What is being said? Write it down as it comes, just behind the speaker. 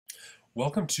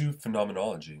Welcome to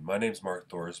Phenomenology. My name is Mark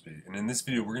Thorsby, and in this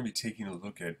video we're going to be taking a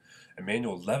look at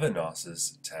Emmanuel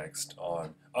Levinas' text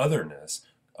on otherness,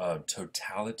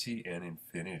 totality, and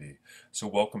infinity. So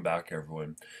welcome back,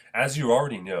 everyone. As you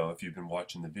already know, if you've been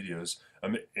watching the videos,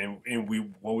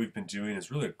 what we've been doing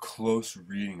is really a close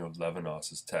reading of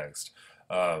Levinas' text,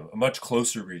 a much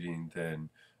closer reading than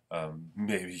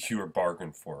maybe you were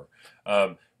bargained for.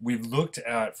 We've looked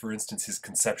at, for instance, his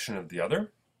conception of the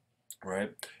other,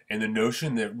 right? And the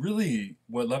notion that really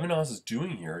what Levinas is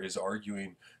doing here is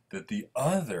arguing that the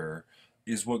other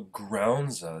is what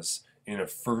grounds us in a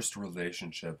first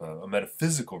relationship, a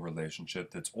metaphysical relationship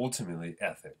that's ultimately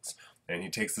ethics. And he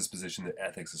takes this position that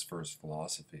ethics is first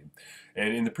philosophy.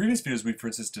 And in the previous videos, we, for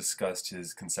instance, discussed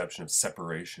his conception of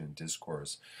separation in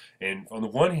discourse. And on the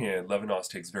one hand, Levinas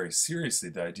takes very seriously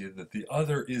the idea that the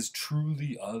other is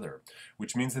truly other,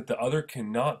 which means that the other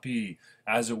cannot be,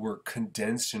 as it were,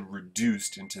 condensed and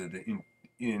reduced into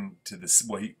this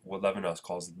what Levinas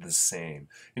calls the same,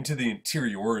 into the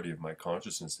interiority of my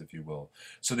consciousness, if you will.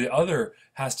 So the other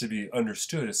has to be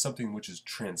understood as something which is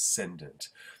transcendent.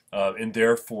 And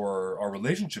therefore, our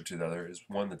relationship to the other is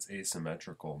one that's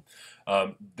asymmetrical.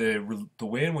 The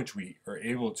way in which we are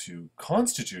able to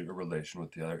constitute a relation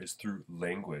with the other is through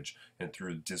language and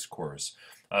through discourse.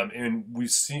 And we've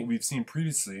seen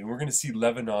previously, and we're going to see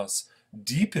Levinas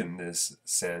deepen this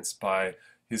sense by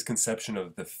his conception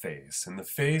of the face. And the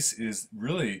face is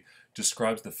really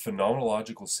describes the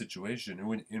phenomenological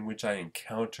situation in which I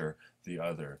encounter the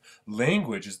other.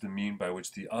 Language is the mean by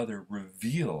which the other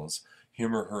reveals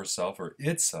him or herself or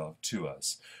itself to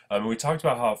us. And we talked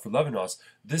about how for Levinas,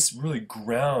 this really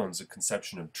grounds a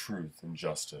conception of truth and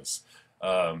justice.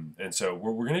 And so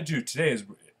what we're going to do today is,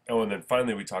 oh, and then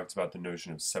finally we talked about the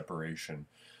notion of separation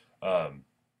and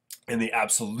the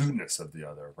absoluteness of the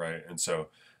other, right? And so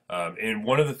and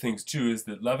one of the things too is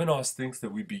that Levinas thinks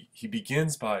that he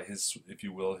begins by his, if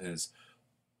you will, his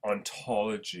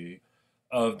ontology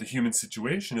of the human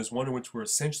situation as one in which we're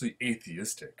essentially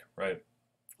atheistic, right?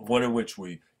 One in which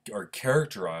we are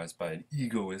characterized by an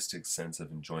egoistic sense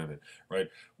of enjoyment, right?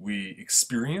 We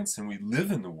experience and we live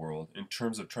in the world in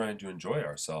terms of trying to enjoy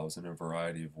ourselves in a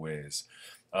variety of ways.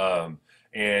 And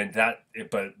that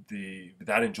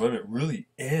enjoyment really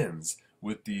ends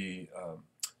with the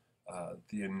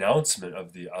announcement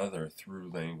of the other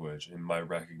through language and my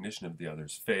recognition of the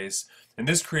other's face. And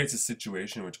this creates a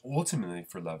situation which ultimately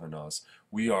for Levinas,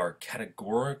 we are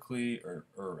categorically,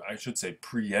 or I should say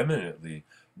preeminently,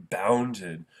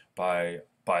 bounded by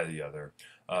the other.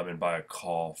 And by a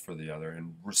call for the other,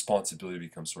 and responsibility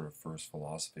becomes sort of first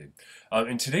philosophy.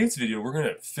 In today's video, we're going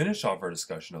to finish off our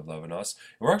discussion of Levinas,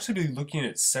 and we're actually be looking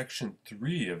at section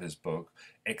 3 of his book,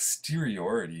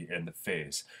 Exteriority and the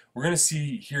Face. We're going to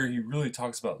see here he really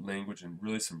talks about language in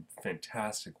really some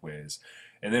fantastic ways,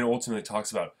 and then ultimately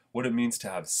talks about what it means to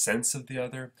have sense of the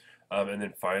other. And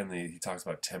then finally, he talks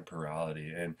about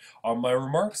temporality. And my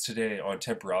remarks today on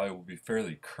temporality will be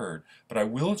fairly curt, but I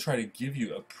will try to give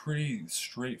you a pretty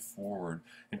straightforward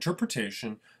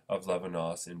interpretation of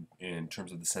Levinas in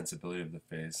terms of the sensibility of the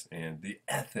face and the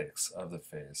ethics of the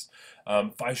face.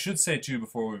 I should say, too,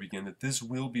 before we begin, that this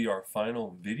will be our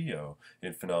final video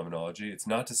in phenomenology. It's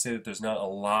not to say that there's not a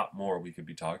lot more we could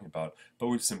be talking about, but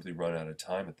we've simply run out of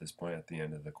time at this point at the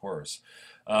end of the course.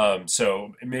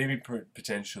 So maybe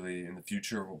potentially in the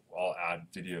future I'll add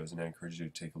videos, and I encourage you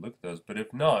to take a look at those. But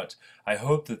if not, I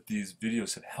hope that these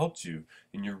videos have helped you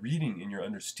in your reading, in your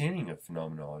understanding of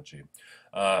phenomenology.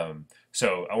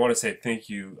 So I want to say thank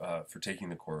you for taking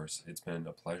the course. It's been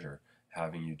a pleasure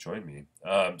having you join me.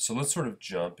 So let's sort of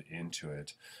jump into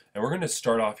it. And we're going to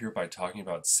start off here by talking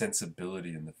about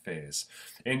sensibility in the face.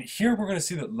 And here we're going to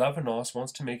see that Levinas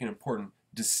wants to make an important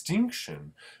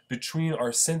distinction between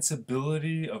our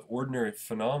sensibility of ordinary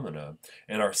phenomena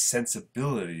and our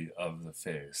sensibility of the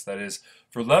face. That is,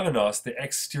 for Levinas, the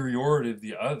exteriority of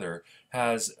the other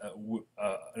has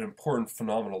an important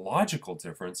phenomenological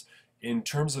difference in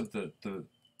terms of the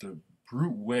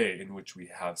brute way in which we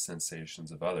have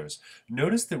sensations of others.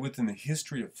 Notice that within the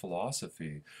history of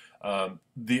philosophy,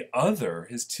 the other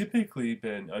has typically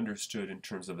been understood in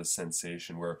terms of a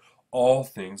sensation where all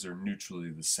things are neutrally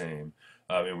the same,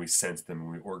 and we sense them and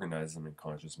we organize them in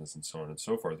consciousness and so on and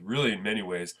so forth. Really, in many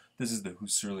ways, this is the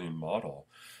Husserlian model,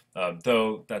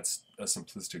 though that's a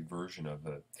simplistic version of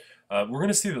it. We're going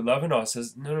to see that Levinas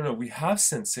says, no, we have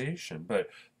sensation, but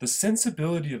the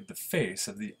sensibility of the face,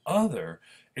 of the other,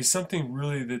 is something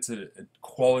really that's a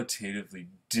qualitatively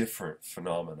different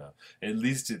phenomena. At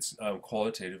least it's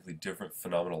qualitatively different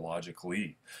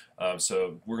phenomenologically.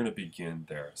 So we're going to begin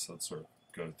there. So let's sort of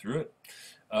go through it.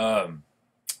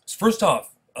 So first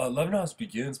off, Levinas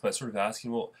begins by sort of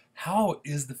asking, well, how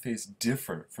is the face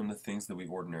different from the things that we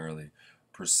ordinarily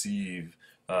perceive?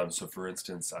 So, for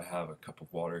instance, I have a cup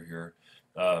of water here,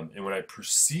 and when I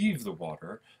perceive the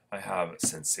water, I have a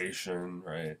sensation,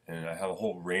 right? And I have a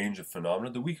whole range of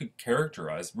phenomena that we could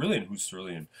characterize really in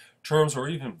Husserlian terms or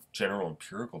even general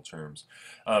empirical terms.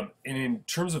 And in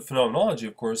terms of phenomenology,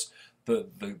 of course,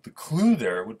 the clue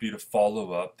there would be to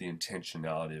follow up the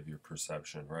intentionality of your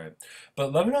perception, right?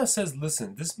 But Levinas says,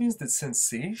 listen, this means that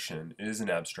sensation is an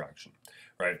abstraction,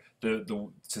 right?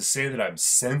 To say that I'm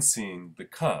sensing the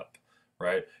cup,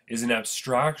 right, is an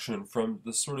abstraction from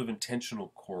the sort of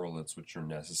intentional correlates which are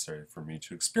necessary for me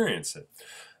to experience it.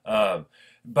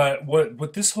 But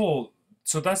what this whole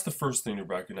so that's the first thing to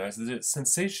recognize is that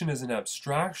sensation is an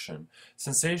abstraction.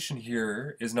 Sensation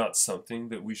here is not something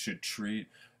that we should treat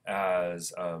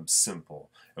as simple.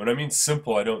 And when I mean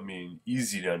simple, I don't mean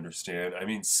easy to understand. I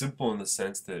mean simple in the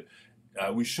sense that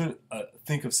we shouldn't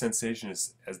think of sensation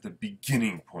as the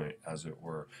beginning point, as it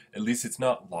were. At least it's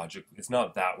not logic. It's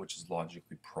not that which is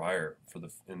logically prior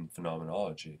in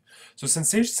phenomenology. So since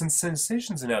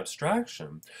sensation's an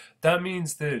abstraction, that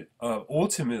means that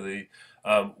ultimately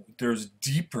there's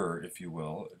deeper, if you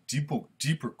will,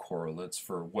 deeper correlates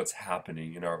for what's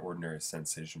happening in our ordinary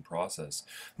sensation process.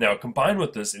 Now, combined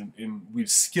with this, we've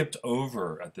skipped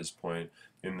over at this point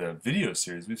in the video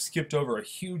series, we've skipped over a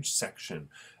huge section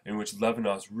in which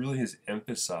Levinas really has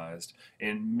emphasized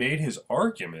and made his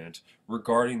argument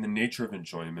regarding the nature of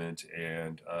enjoyment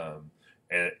and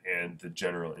the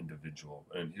general individual.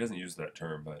 And he doesn't use that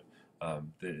term, but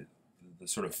the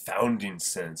sort of founding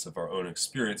sense of our own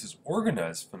experience is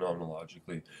organized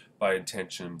phenomenologically by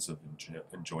intentions of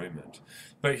enjoyment.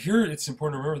 But here it's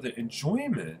important to remember that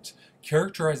enjoyment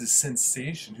characterizes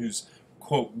sensation whose,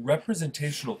 quote,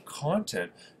 representational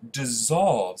content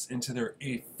dissolves into their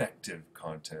affective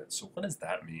content. So what does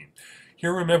that mean?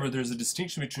 Here, remember, there's a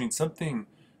distinction between something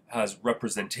has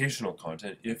representational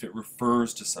content if it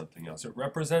refers to something else. It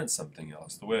represents something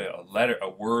else, the way a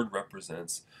word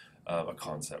represents a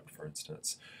concept, for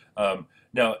instance.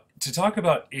 Now, to talk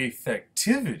about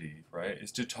affectivity, right,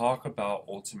 is to talk about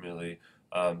ultimately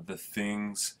the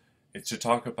things, it's to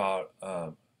talk about,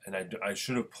 and I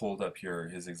should have pulled up here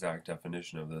his exact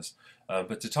definition of this,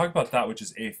 but to talk about that which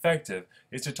is affective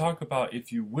is to talk about,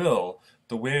 if you will,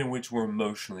 the way in which we're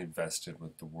emotionally vested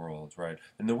with the world, right,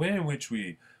 and the way in which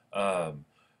we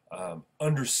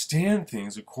understand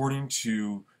things according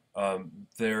to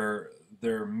their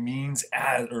means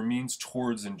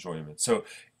towards enjoyment. So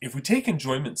if we take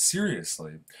enjoyment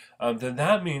seriously, then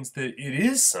that means that it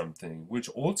is something which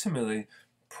ultimately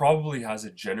probably has a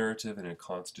generative and a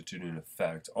constituting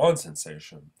effect on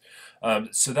sensation.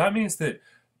 So that means that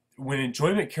when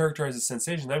enjoyment characterizes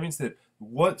sensation, that means that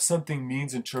what something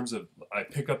means in terms of I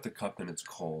pick up the cup and it's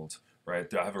cold,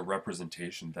 right? I have a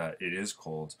representation that it is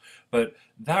cold, but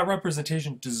that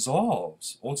representation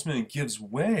dissolves, ultimately gives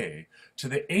way to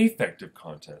the affective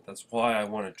content. That's why I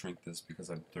want to drink this, because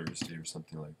I'm thirsty or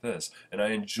something like this, and I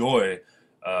enjoy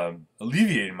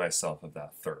alleviating myself of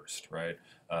that thirst, right?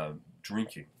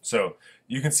 Drinking. So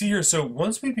you can see here, so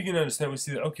once we begin to understand, we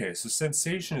see that, okay, so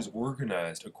sensation is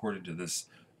organized according to this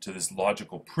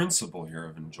logical principle here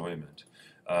of enjoyment,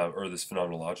 or this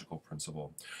phenomenological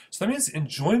principle. So that means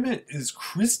enjoyment is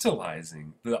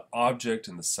crystallizing the object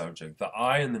and the subject, the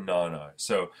I and the non-I.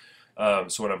 So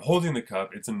when I'm holding the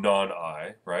cup, it's a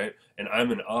non-I, right? And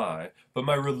I'm an I, but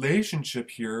my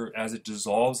relationship here, as it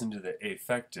dissolves into the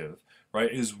affective,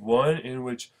 right, is one in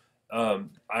which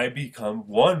I become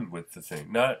one with the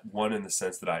thing. Not one in the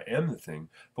sense that I am the thing,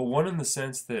 but one in the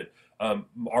sense that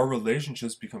our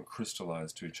relationships become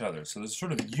crystallized to each other. So there's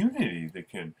sort of unity that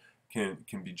can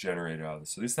be generated out of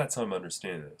this. So at least that's how I'm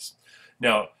understanding this.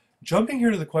 Now, jumping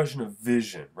here to the question of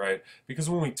vision, right? Because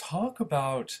when we talk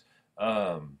about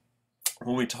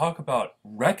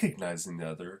recognizing the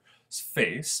other's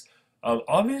face,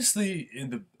 obviously,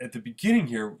 at the beginning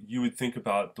here, you would think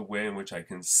about the way in which I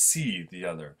can see the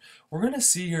other. We're going to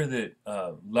see here that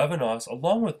Levinas,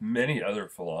 along with many other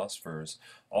philosophers,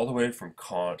 all the way from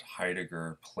Kant,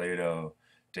 Heidegger, Plato,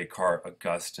 Descartes,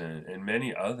 Augustine, and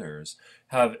many others,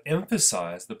 have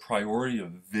emphasized the priority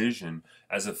of vision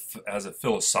as a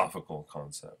philosophical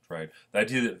concept, right? The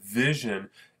idea that vision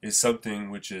is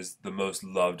something which is the most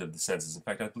loved of the senses. In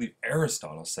fact, I believe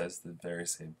Aristotle says the very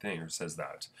same thing, or says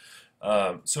that.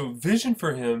 So vision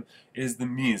for him is the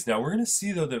means. Now we're going to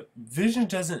see though that vision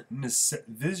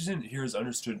here is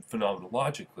understood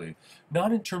phenomenologically,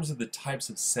 not in terms of the types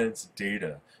of sense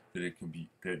data that it can be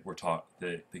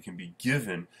that they can be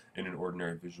given in an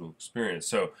ordinary visual experience.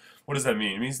 So what does that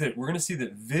mean? It means that we're going to see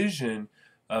that vision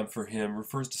for him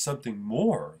refers to something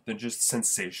more than just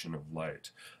sensation of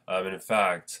light. And in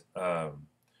fact,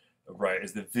 right,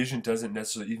 is that vision doesn't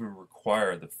necessarily even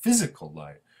require the physical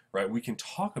light, right? We can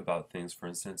talk about things, for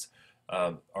instance,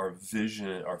 our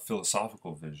vision, our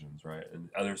philosophical visions, right, and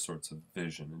other sorts of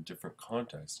vision in different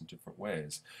contexts, in different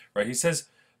ways, right? He says,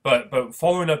 but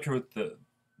following up here with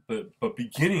but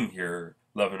beginning here,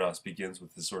 Levinas begins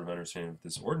with this sort of understanding of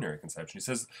this ordinary conception. He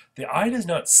says, the eye does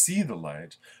not see the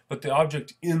light, but the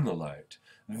object in the light.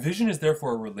 Vision is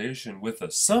therefore a relation with a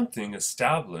something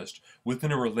established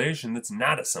within a relation that's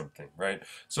not a something, right?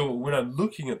 So when I'm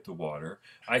looking at the water,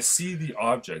 I see the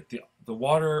object. The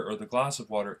water or the glass of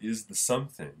water is the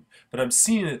something, but I'm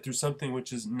seeing it through something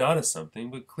which is not a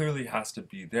something, but clearly has to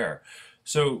be there.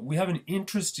 So we have an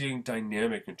interesting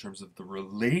dynamic in terms of the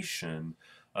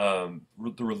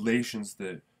the relations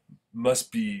that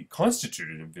must be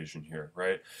constituted in vision here,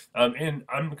 right? And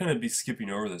I'm going to be skipping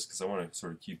over this because I want to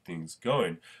sort of keep things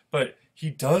going. But he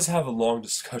does have a long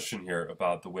discussion here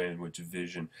about the way in which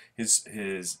vision, this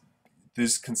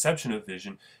conception of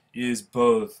vision, is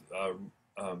both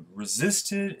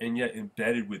resisted and yet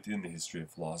embedded within the history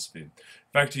of philosophy. In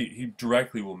fact, he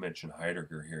directly will mention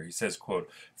Heidegger here. He says, quote,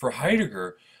 for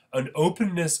Heidegger, an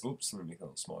openness, oops, let me make it a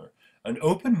little smaller. An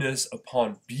openness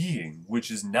upon being,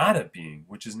 which is not a being,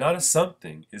 which is not a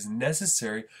something, is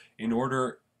necessary in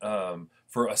order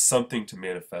for a something to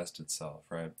manifest itself,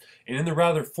 right? And in the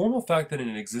rather formal fact that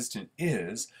an existent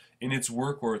is, in its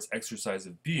work or its exercise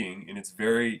of being, in its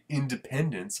very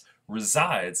independence,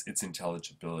 resides its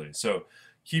intelligibility. So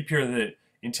keep here that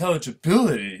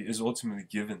intelligibility is ultimately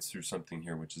given through something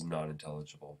here which is not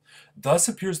intelligible. Thus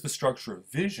appears the structure of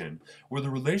vision, where the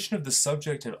relation of the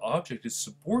subject and object is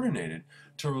subordinated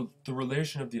to the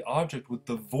relation of the object with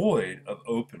the void of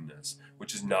openness,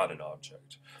 which is not an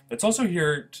object. It's also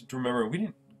here to remember, we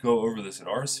didn't go over this in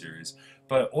our series,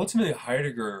 but ultimately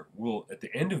Heidegger will, at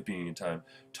the end of Being and Time,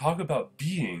 talk about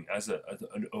being as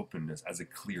an openness, as a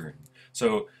clearing.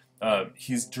 So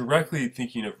he's directly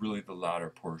thinking of really the latter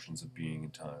portions of Being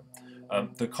and Time.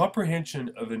 The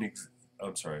comprehension of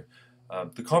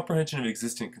the comprehension of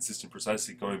existent consists in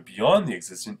precisely going beyond the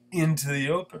existent into the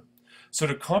open. So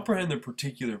to comprehend the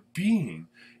particular being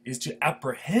is to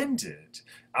apprehend it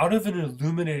out of an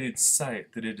illuminated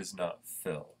sight that it does not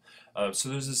fill. So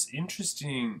there's this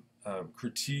interesting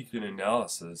critique and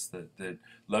analysis that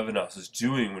Levinas is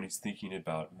doing when he's thinking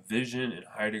about vision and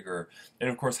Heidegger. And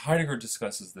of course, Heidegger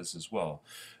discusses this as well.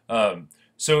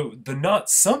 So the not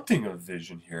something of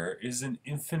vision here is an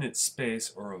infinite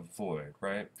space or a void,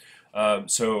 right?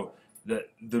 So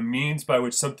the means by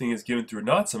which something is given through a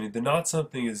not something, the not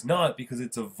something is not because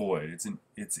it's a void.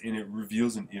 It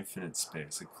reveals an infinite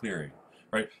space, a clearing,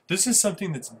 right? This is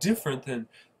something that's different than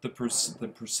the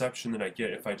perception that I get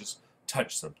if I just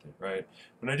touch something, right?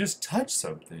 When I just touch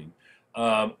something,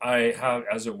 I have,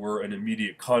 as it were, an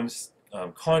immediate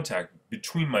contact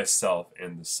between myself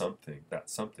and the something, that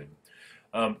something.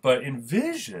 But in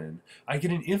vision, I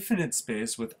get an infinite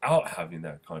space without having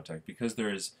that contact because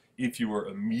there is, if you were,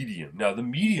 a medium. Now, the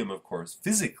medium, of course,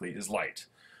 physically is light,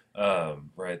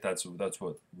 right? That's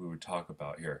what we would talk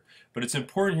about here. But it's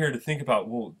important here to think about,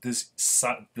 well, this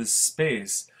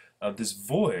space, this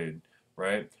void,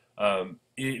 right?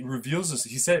 It reveals this.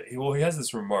 He said, well, he has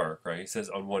this remark, right? He says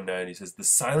on 190, he says, the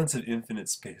silence of infinite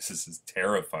spaces is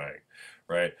terrifying,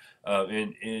 right?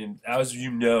 And as you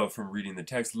know from reading the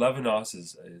text, Levinas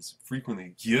is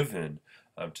frequently given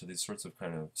to these sorts of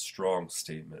kind of strong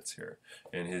statements here.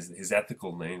 And his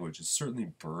ethical language is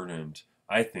certainly burdened,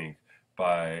 I think,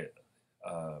 by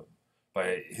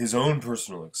his own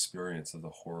personal experience of the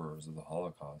horrors of the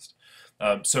Holocaust.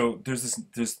 So there's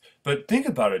this, but think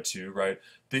about it too, right?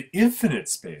 The infinite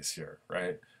space here,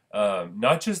 right?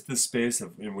 Not just the space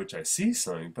in which I see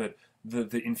something, but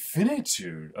the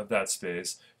infinitude of that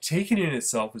space taken in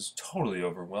itself is totally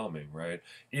overwhelming, right?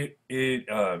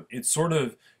 It sort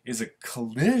of is a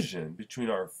collision between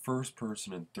our first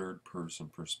person and third person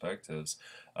perspectives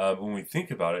when we think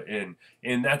about it,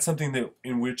 and that's something that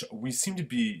in which we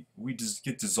just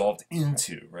get dissolved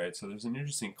into, right? So there's an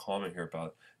interesting comment here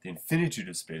about the infinitude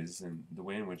of spaces and the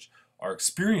way in which our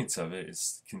experience of it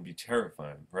can be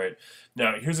terrifying, right?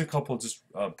 Now here's a couple just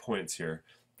points here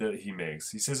that he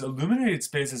makes. He says illuminated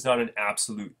space is not an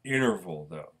absolute interval,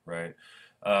 though, right?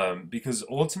 Because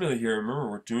ultimately here,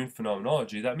 remember, we're doing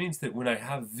phenomenology. That means that when I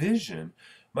have vision,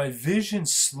 my vision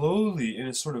slowly, in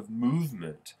a sort of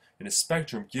movement, in a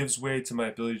spectrum, gives way to my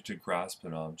ability to grasp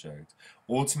an object,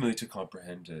 ultimately to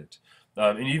comprehend it.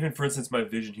 And even, for instance, my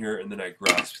vision here, and then I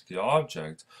grasp the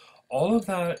object, all of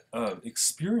that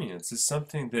experience is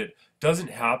something that doesn't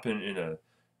happen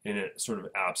in a sort of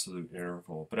absolute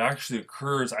interval, but actually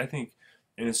occurs, I think,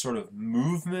 in a sort of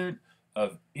movement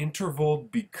of interval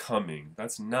becoming.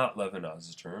 That's not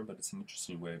Levinas's term, but it's an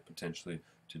interesting way potentially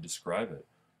to describe it.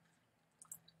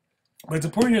 But it's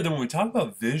important here that when we talk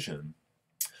about vision,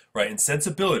 right, and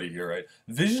sensibility here, right,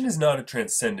 vision is not a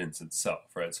transcendence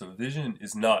itself, right? So vision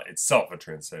is not itself a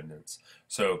transcendence.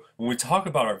 So when we talk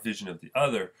about our vision of the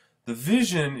other, the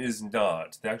vision is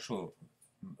not the actual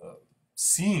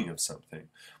seeing of something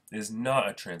is not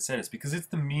a transcendence, because it's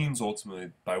the means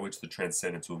ultimately by which the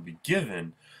transcendence will be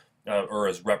given, or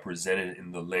is represented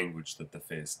in the language that the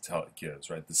face gives,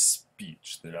 right? The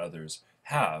speech that others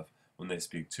have when they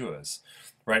speak to us,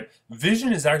 right?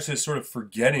 Vision is actually a sort of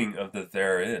forgetting of the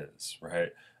there is,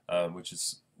 right? Which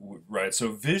is, right?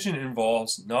 So vision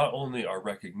involves not only our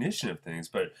recognition of things,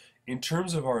 but in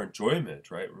terms of our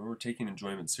enjoyment, right? We're taking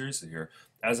enjoyment seriously here.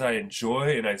 As I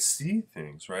enjoy and I see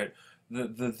things, right?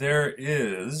 The there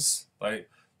is, like,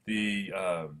 the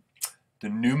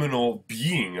noumenal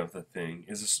being of the thing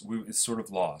is sort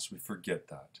of lost. We forget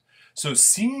that. So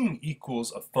seeing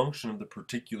equals a function of the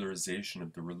particularization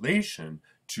of the relation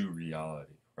to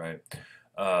reality, right?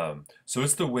 So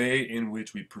it's the way in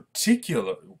which we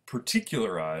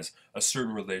particularize a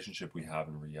certain relationship we have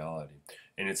in reality.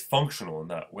 And it's functional in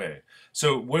that way.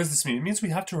 So what does this mean? It means we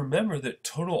have to remember that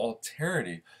total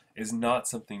alterity is not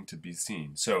something to be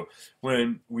seen. So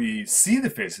when we see the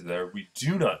face of the other, we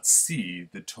do not see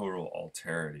the total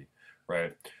alterity,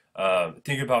 right?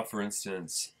 Think about, for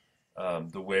instance,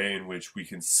 the way in which we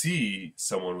can see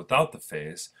someone without the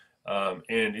face,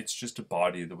 and it's just a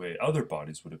body the way other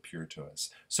bodies would appear to us.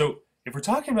 So if we're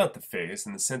talking about the face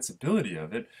and the sensibility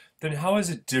of it, then how is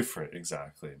it different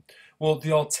exactly? Well, the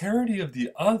alterity of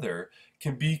the other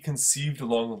can be conceived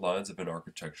along the lines of an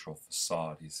architectural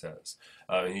facade, he says.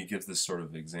 And he gives this sort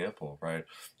of example, right?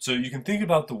 So you can think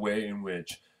about the way in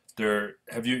which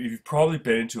you've probably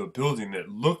been into a building that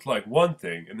looked like one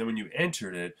thing, and then when you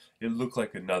entered it, it looked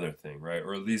like another thing, right?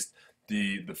 Or at least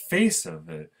the face of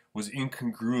it was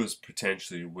incongruous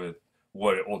potentially with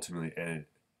what it ultimately ended,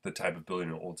 the type of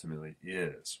building it ultimately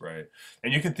is, right?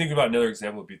 And you can think about another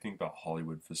example if you think about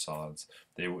Hollywood facades.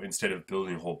 Instead of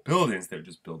building whole buildings, they would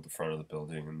just build the front of the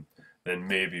building and then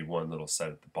maybe one little set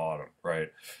at the bottom,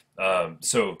 right?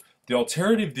 So the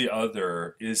alternative of the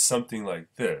other is something like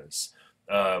this,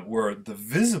 where the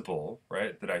visible,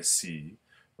 right, that I see,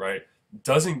 right,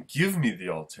 doesn't give me the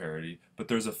alterity, but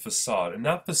there's a facade, and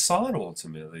that facade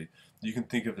ultimately you can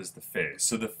think of as the face.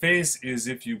 So the face is,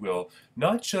 if you will,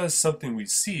 not just something we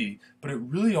see, but it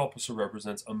really also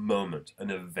represents a moment, an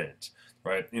event,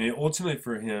 right? And it ultimately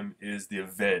for him is the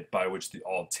event by which the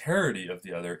alterity of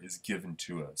the other is given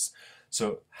to us.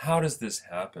 So how does this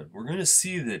happen? We're going to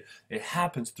see that it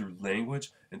happens through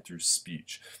language and through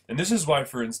speech. And this is why,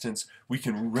 for instance, we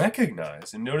can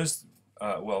recognize, and notice,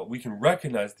 we can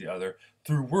recognize the other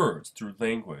through words, through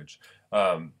language.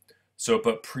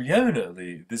 But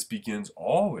preeminently, this begins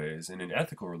always in an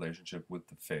ethical relationship with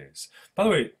the face. By the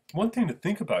way, one thing to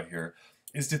think about here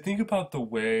is to think about the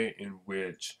way in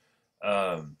which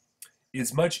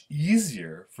it's much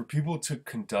easier for people to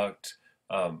conduct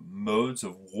modes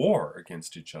of war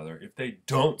against each other if they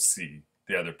don't see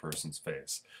the other person's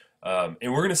face. And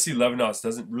we're going to see Levinas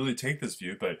doesn't really take this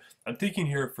view, but I'm thinking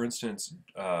here, for instance,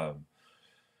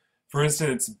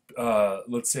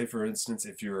 let's say, for instance,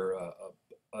 if you're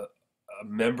a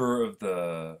member of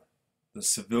the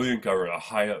civilian government, a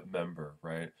high up member,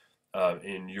 right?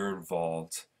 And you're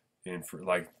involved in,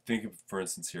 think of, for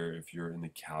instance, here, if you're in the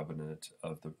cabinet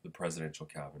of the presidential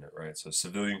cabinet, right? So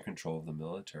civilian control of the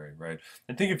military, right?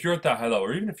 And think if you're at that high level,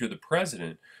 or even if you're the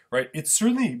president, right? It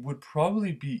certainly would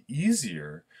probably be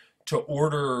easier to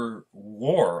order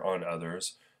war on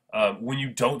others when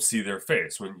you don't see their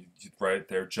face, right?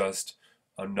 They're just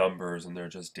numbers and they're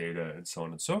just data and so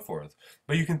on and so forth.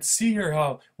 But you can see here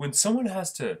how when someone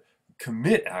has to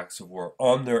commit acts of war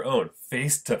on their own,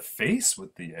 face to face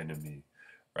with the enemy,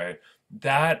 right?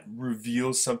 That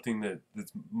reveals something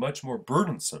that's much more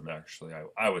burdensome, actually,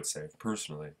 I would say,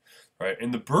 personally, right?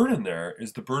 And the burden there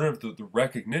is the burden of the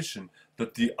recognition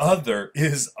that the other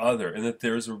is other, and that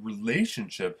there is a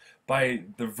relationship by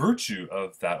the virtue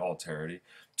of that alterity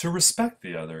to respect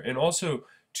the other, and also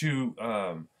to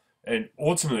and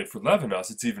ultimately for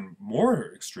Levinas, it's even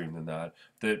more extreme than that,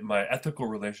 that my ethical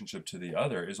relationship to the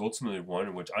other is ultimately one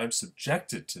in which I'm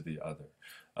subjected to the other.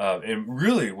 And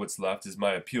really what's left is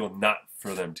my appeal not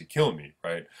for them to kill me,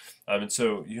 right? And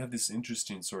so you have this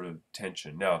interesting sort of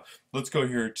tension. Now, let's go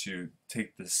here to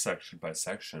take this section by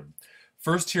section.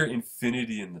 First here,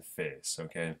 infinity in the face,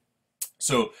 okay?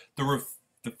 So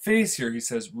The face here, he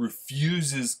says,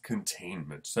 refuses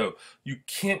containment. So you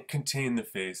can't contain the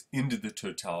face into the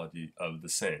totality of the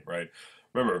same, right?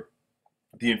 Remember,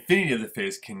 the infinity of the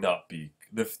face cannot be,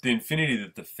 the infinity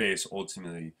that the face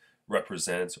ultimately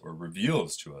represents or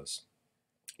reveals to us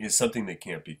is something that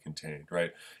can't be contained,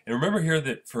 right? And remember here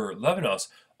that for Levinas,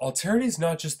 alterity is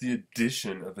not just the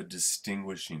addition of a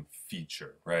distinguishing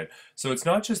feature, right? So it's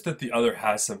not just that the other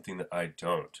has something that I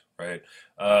don't, right?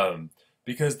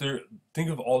 Because think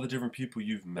of all the different people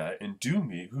you've met and do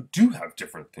meet who do have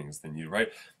different things than you, right?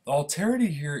 Alterity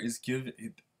here is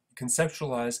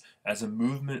conceptualized as a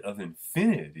movement of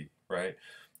infinity, right?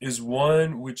 Is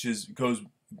one which goes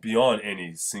beyond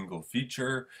any single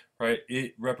feature, right?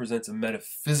 It represents a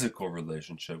metaphysical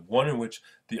relationship, one in which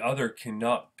the other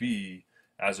cannot be,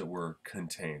 as it were,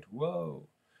 contained. Whoa.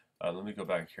 Let me go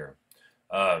back here.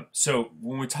 So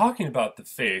when we're talking about the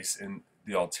face and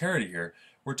the alterity here,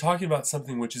 we're talking about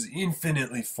something which is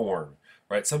infinitely formed,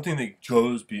 right? Something that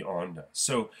goes beyond us.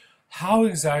 So how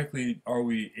exactly are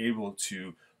we able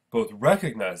to both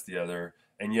recognize the other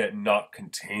and yet not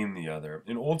contain the other?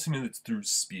 And ultimately it's through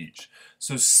speech.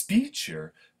 So speech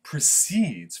here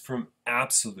proceeds from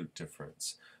absolute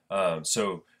difference.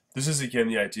 So this is again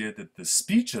the idea that the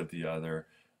speech of the other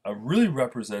really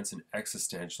represents an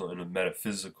existential and a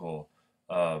metaphysical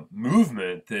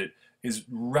movement that is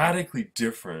radically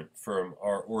different from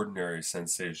our ordinary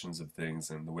sensations of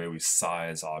things and the way we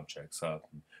size objects up.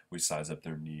 And we size up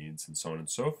their needs and so on and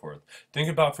so forth. Think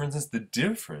about, for instance, the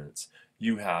difference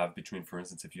you have between, for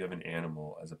instance, if you have an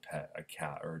animal as a pet, a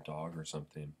cat or a dog or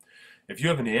something. If you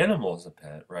have an animal as a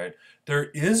pet, right,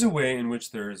 there is a way in which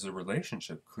there is a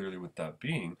relationship clearly with that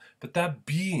being, but that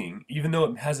being, even though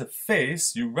it has a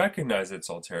face, you recognize its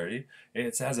alterity,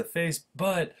 it has a face,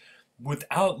 but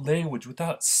without language,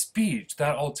 without speech,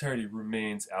 that alterity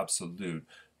remains absolute.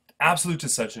 Absolute to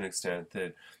such an extent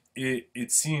that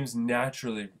it seems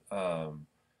naturally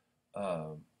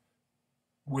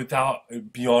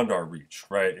without beyond our reach,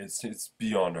 right? It's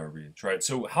beyond our reach, right?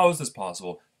 So how is this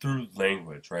possible? Through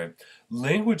language, right?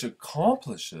 Language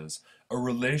accomplishes a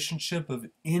relationship of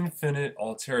infinite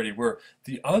alterity where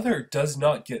the other does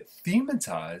not get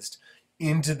thematized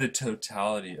into the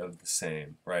totality of the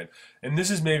same, right? And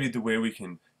this is maybe the way we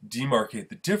can demarcate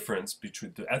the difference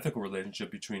between the ethical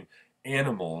relationship between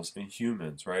animals and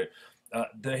humans, right?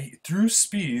 Through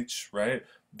speech, right?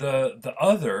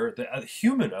 The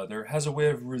human other has a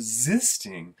way of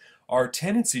resisting our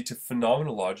tendency to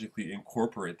phenomenologically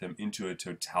incorporate them into a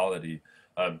totality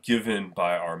given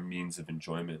by our means of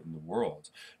enjoyment in the world.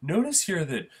 Notice here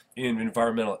that in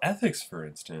environmental ethics, for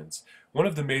instance, one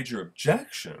of the major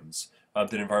objections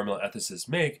that environmental ethicists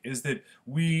make is that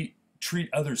we treat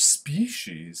other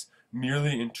species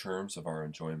merely in terms of our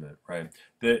enjoyment, right?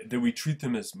 That we treat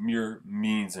them as mere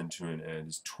means unto an end,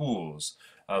 as tools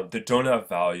that don't have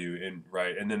value,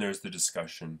 right? And then there's the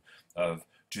discussion of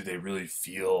do they really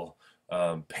feel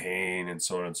pain and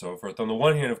so on and so forth. On the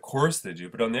one hand, of course they do,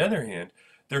 but on the other hand,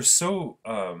 they're so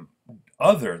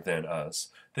other than us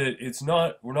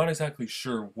that we're not exactly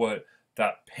sure what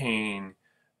that pain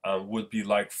would be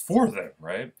like for them,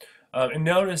 right? And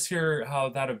notice here how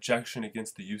that objection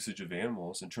against the usage of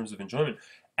animals in terms of enjoyment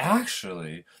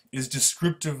actually is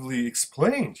descriptively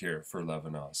explained here for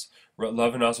Levinas.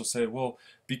 Levinas will say, well,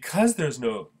 because there's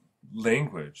no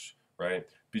language, right,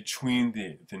 between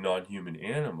the non-human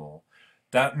animal,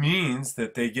 that means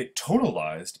that they get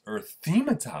totalized or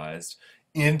thematized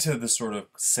into the sort of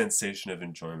sensation of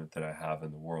enjoyment that I have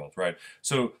in the world, right?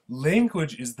 So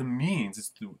language is the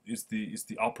means, it's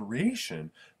the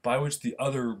operation by which the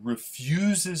other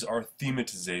refuses our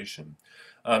thematization.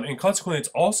 And consequently,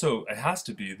 it has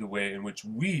to be the way in which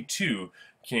we too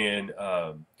can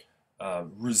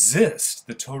resist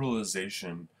the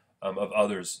totalization of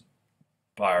others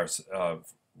by our,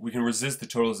 we can resist the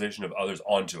totalization of others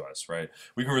onto us, right?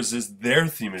 We can resist their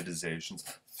thematizations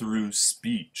through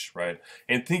speech, right?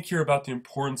 And think here about the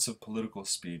importance of political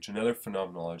speech. Another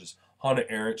phenomenologist, Hannah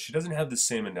Arendt, she doesn't have the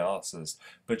same analysis,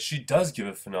 but she does give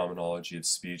a phenomenology of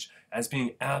speech as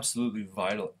being absolutely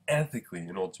vital ethically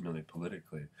and ultimately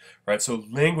politically, right? So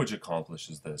language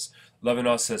accomplishes this.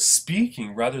 Levinas says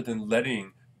speaking rather than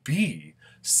letting be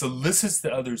solicits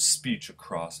the other's speech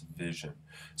across vision.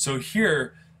 So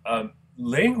here,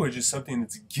 language is something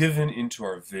that's given into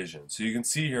our vision. So you can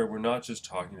see here, we're not just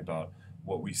talking about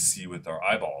what we see with our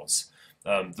eyeballs,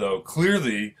 though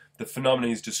clearly the phenomenon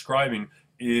he's describing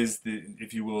is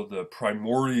if you will, the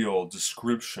primordial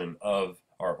description of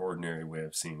our ordinary way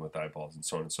of seeing with eyeballs and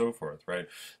so on and so forth, right?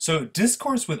 So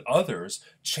discourse with others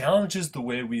challenges the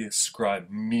way we ascribe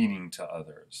meaning to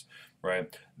others,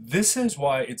 right? This is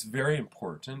why it's very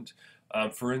important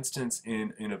For instance,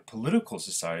 in a political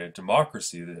society, a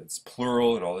democracy that's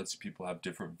plural and all its people have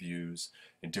different views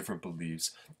and different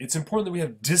beliefs, it's important that we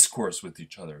have discourse with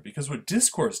each other, because what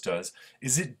discourse does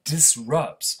is it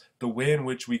disrupts the way in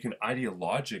which we can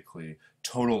ideologically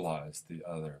totalize the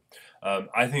other.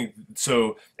 I think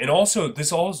so, and also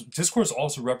discourse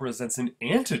also represents an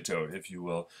antidote, if you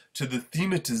will, to the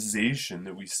thematization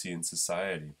that we see in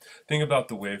society. Think about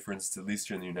the way, for instance, at least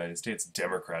here in the United States,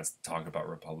 Democrats talk about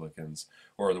Republicans,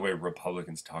 or the way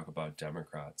Republicans talk about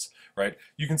Democrats, right?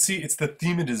 You can see it's the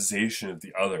thematization of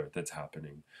the other that's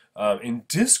happening. And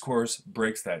discourse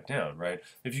breaks that down, right?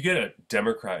 If you get a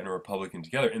Democrat and a Republican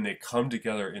together and they come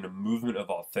together in a movement of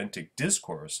authentic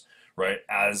discourse, right,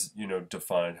 as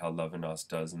defined how Levinas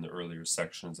does in the earlier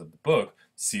sections of the book,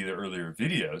 see the earlier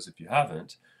videos if you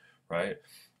haven't, right?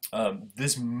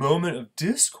 This moment of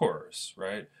discourse,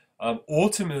 right,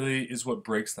 ultimately is what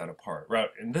breaks that apart, right?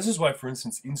 And this is why, for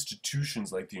instance,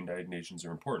 institutions like the United Nations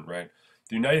are important, right?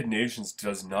 The United Nations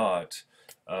does not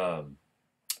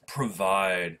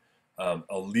provide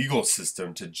a legal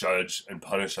system to judge and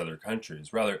punish other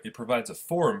countries. Rather, it provides a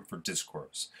forum for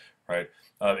discourse, right?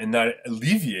 And that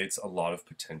alleviates a lot of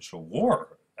potential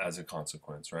war as a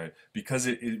consequence, right? Because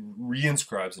it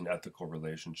reinscribes an ethical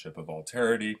relationship of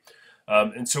alterity.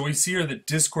 And so we see here that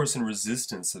discourse and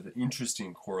resistance have an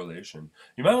interesting correlation.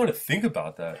 You might want to think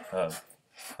about that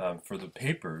for the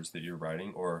papers that you're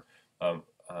writing, or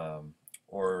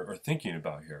thinking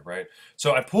about here, right?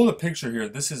 So I pulled a picture here.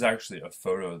 This is actually a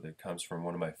photo that comes from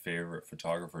one of my favorite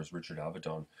photographers, Richard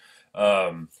Avedon.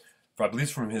 I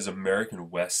believe from his American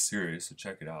West series, so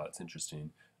check it out. It's interesting,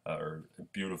 or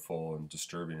beautiful and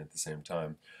disturbing at the same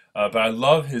time. But I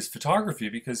love his photography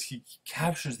because he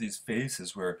captures these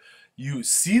faces where you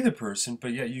see the person,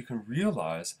 but yet you can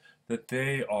realize that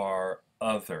they are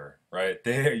other, right?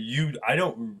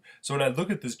 So when I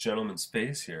look at this gentleman's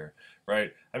face here,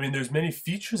 right, I mean, there's many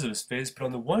features of his face, but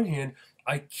on the one hand,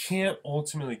 I can't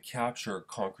ultimately capture or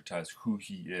concretize who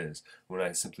he is when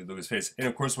I simply look at his face. And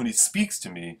of course, when he speaks to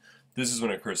me, this is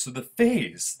when it occurs. So the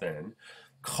face then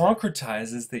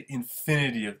concretizes the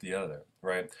infinity of the other,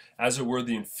 right? As it were,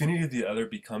 the infinity of the other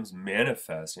becomes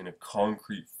manifest in a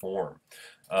concrete form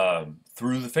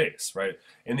through the face, right?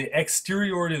 And the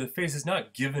exteriority of the face is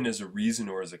not given as a reason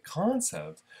or as a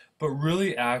concept, but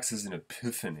really acts as an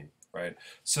epiphany, right?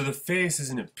 So the face is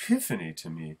an epiphany to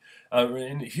me.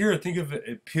 And here, think of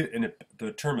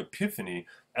the term epiphany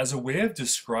as a way of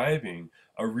describing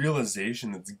a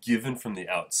realization that's given from the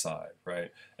outside,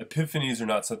 right? Epiphanies are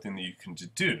not something that you can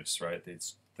deduce, right?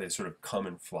 They sort of come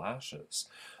in flashes.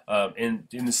 And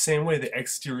in the same way, the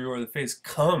exterior of the face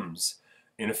comes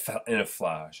in a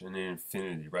flash, in an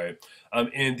infinity, right?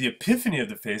 And the epiphany of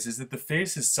the face is that the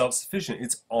face is self-sufficient.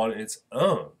 It's on its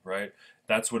own, right?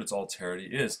 That's what its alterity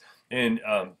is. And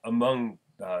among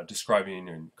describing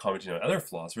and commenting on other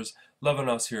philosophers,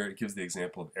 Levinas here gives the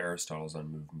example of Aristotle's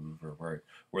unmoved mover, right?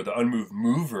 Where the unmoved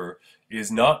mover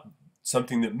is not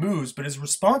something that moves, but is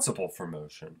responsible for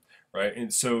motion, right?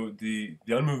 And so the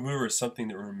unmoved mover is something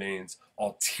that remains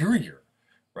ulterior,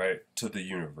 right, to the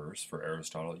universe for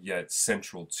Aristotle, yet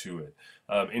central to it.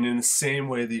 And in the same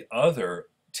way, the other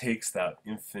takes that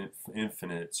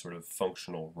infinite sort of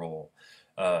functional role.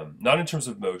 Not in terms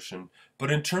of motion,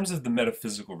 but in terms of the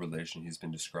metaphysical relation he's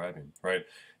been describing, right?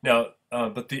 Now,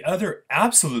 but the other,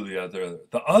 absolutely other,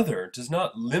 the other does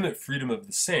not limit freedom of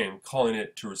the same, calling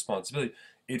it to responsibility.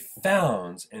 It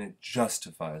founds and it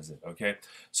justifies it, okay?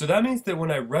 So that means that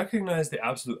when I recognize the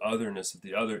absolute otherness of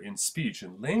the other in speech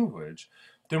and language,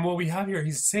 then what we have here,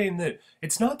 he's saying that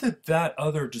it's not that that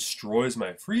other destroys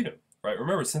my freedom, right?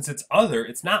 Remember, since it's other,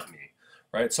 it's not me,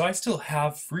 right? So I still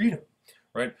have freedom,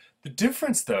 right? The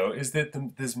difference, though, is that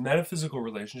this metaphysical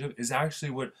relationship is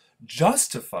actually what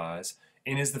justifies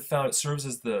and it serves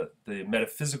as the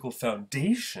metaphysical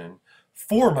foundation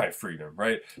for my freedom,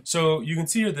 right? So you can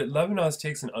see here that Levinas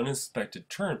takes an unexpected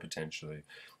turn, potentially,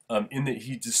 in that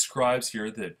he describes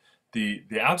here that the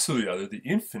absolute other, the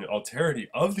infinite alterity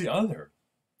of the other,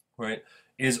 right,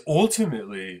 is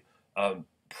ultimately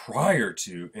prior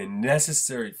to and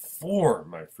necessary for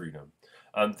my freedom.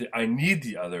 I need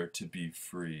the other to be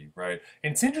free, right?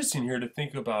 And it's interesting here to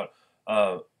think about,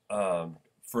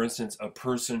 for instance, a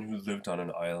person who lived on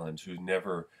an island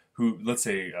let's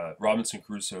say Robinson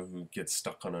Crusoe, who gets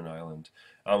stuck on an island.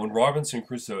 When Robinson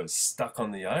Crusoe is stuck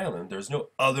on the island, there's no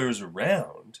others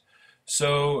around.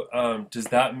 So does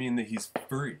that mean that he's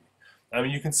free? I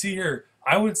mean, you can see here,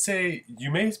 I would say,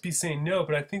 you may be saying no,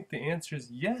 but I think the answer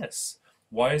is yes.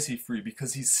 Why is he free?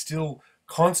 Because he's still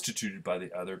constituted by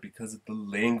the other because of the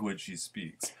language he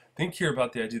speaks. Think here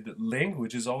about the idea that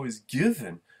language is always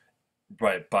given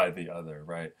right, by the other,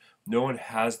 right? No one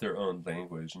has their own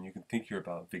language, and you can think here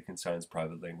about Wittgenstein's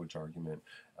private language argument,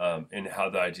 and how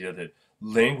the idea that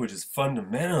language is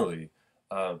fundamentally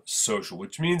social,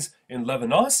 which means in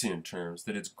Levinasian terms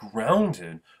that it's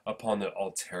grounded upon the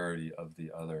alterity of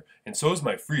the other, and so is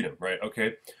my freedom, right?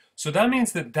 Okay, so that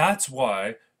means that that's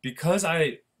why because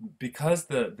the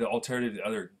alterity of the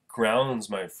other grounds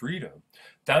my freedom,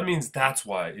 that means that's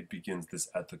why it begins this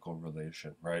ethical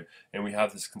relation, right? And we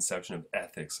have this conception of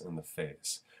ethics in the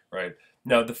face, right?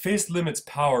 Now, the face limits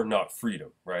power, not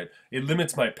freedom, right? It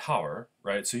limits my power,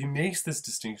 right? So he makes this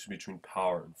distinction between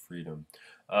power and freedom.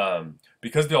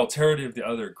 Because the alterity of the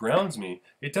other grounds me,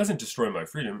 it doesn't destroy my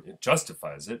freedom, it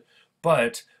justifies it.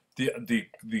 But the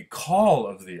call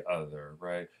of the other,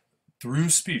 right, through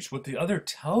speech, what the other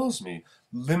tells me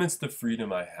limits the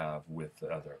freedom I have with the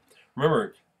other.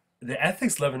 Remember, the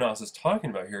ethics Levinas is talking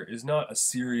about here is not a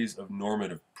series of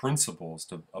normative principles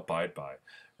to abide by,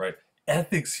 right?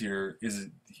 Ethics here is,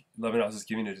 Levinas is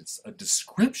giving it a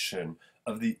description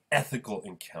of the ethical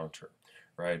encounter,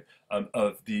 right?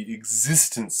 Of the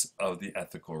existence of the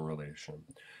ethical relation.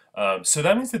 So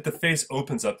that means that the face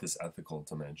opens up this ethical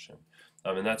dimension.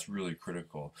 And that's really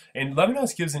critical. And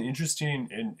Levinas gives an interesting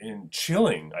and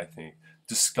chilling, I think,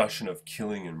 discussion of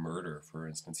killing and murder, for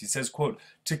instance. He says, quote,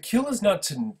 "To kill is not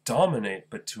to dominate,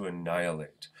 but to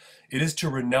annihilate. It is to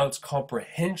renounce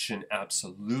comprehension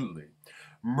absolutely.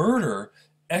 Murder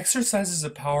exercises a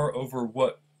power over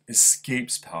what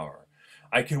escapes power.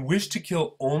 I can wish to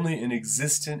kill only an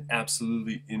existent,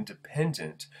 absolutely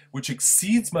independent, which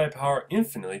exceeds my power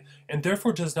infinitely, and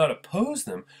therefore does not oppose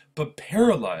them, but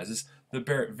paralyzes the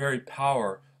very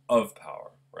power of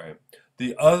power," right?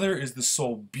 The other is the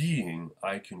sole being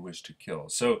I can wish to kill.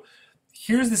 So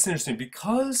here's this interesting,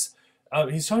 because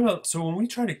he's talking about, so when we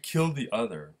try to kill the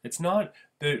other, it's not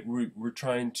that we're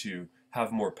trying to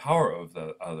have more power over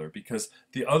the other, because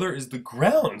the other is the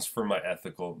grounds for my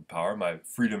ethical power, my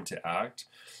freedom to act.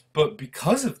 But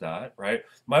because of that, right,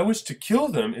 my wish to kill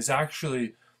them is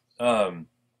actually,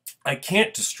 I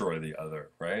can't destroy the other,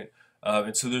 right?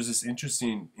 And so there's this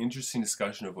interesting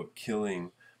discussion of what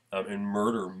killing and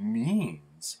murder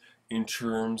means in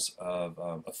terms of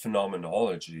a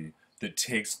phenomenology that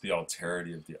takes the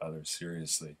alterity of the other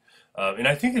seriously. And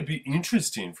I think it'd be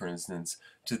interesting, for instance,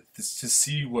 to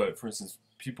see what, for instance,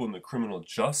 people in the criminal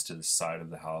justice side of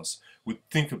the house would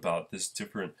think about this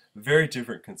very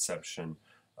different conception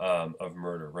of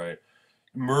murder, right?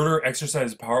 Murder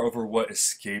exercises power over what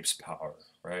escapes power,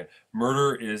 right?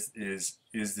 Murder is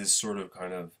this sort of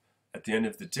kind of, at the end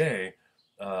of the day,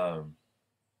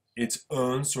 its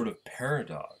own sort of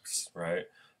paradox, right?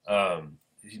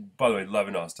 By the way,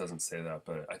 Levinas doesn't say that,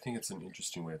 but I think it's an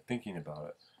interesting way of thinking about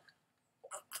it.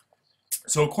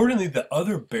 So accordingly, the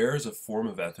other bears a form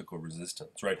of ethical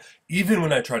resistance, right? Even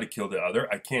when I try to kill the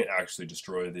other, I can't actually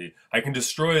I can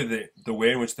destroy the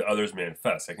way in which the others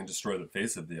manifest. I can destroy the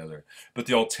face of the other. But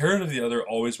the alterity of the other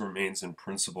always remains in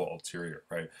principle ulterior,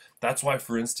 right? That's why,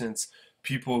 for instance,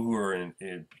 people who are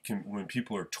when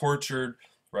people are tortured,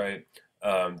 right?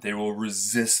 They will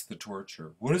resist the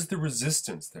torture. What is the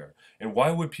resistance there? And why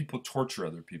would people torture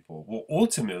other people? Well,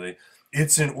 ultimately,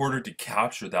 it's in order to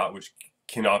capture that which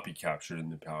cannot be captured in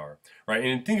the power, right?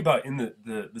 And think about in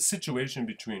the situation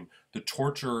between the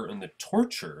torturer and the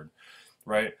tortured,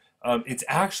 right? It's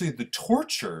actually the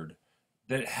tortured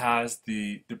that has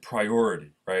the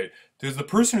priority, right? There's the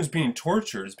person who's being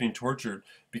tortured is being tortured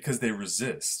because they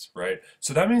resist, right?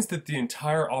 So that means that the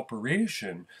entire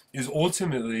operation is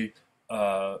ultimately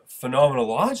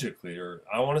phenomenologically, or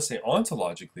I want to say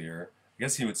ontologically, or I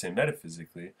guess he would say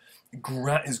metaphysically,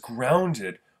 is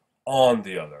grounded on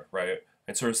the other, right?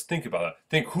 And sort of think about that.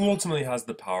 Think who ultimately has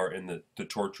the power in the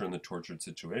torture and the tortured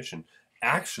situation.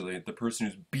 Actually, the person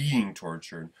who's being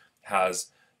tortured has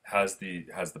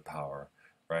the power,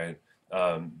 right?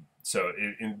 So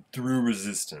through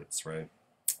resistance, right?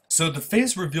 So the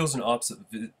face reveals an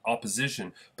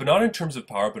opposition, but not in terms of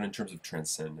power, but in terms of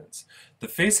transcendence. The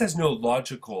face has no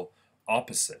logical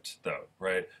opposite, though,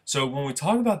 right? So when we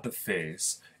talk about the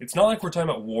face, it's not like we're talking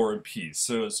about war and peace.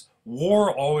 So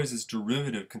war always is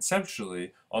derivative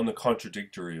conceptually on the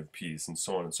contradictory of peace, and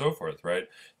so on and so forth, right?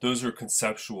 Those are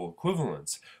conceptual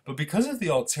equivalents. But because of the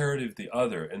alterity of the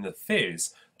other and the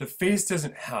face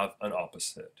doesn't have an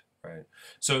opposite, right?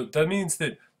 So that means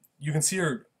that you can see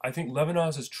here, I think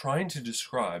Levinas is trying to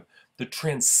describe the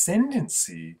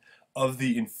transcendency of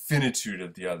the infinitude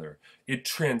of the other. It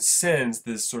transcends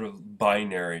this sort of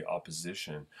binary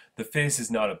opposition. The face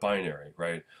is not a binary,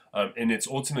 right? And it's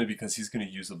ultimately because he's going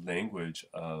to use a language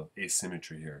of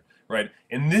asymmetry here, right?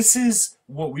 And this is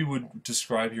what we would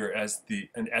describe here as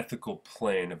an ethical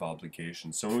plane of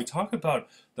obligation. So when we talk about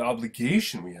the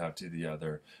obligation we have to the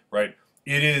other, right,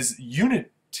 it is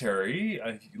unitary.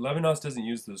 Levinas doesn't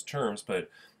use those terms, but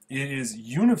it is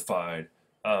unified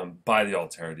by the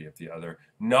alterity of the other,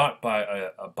 not by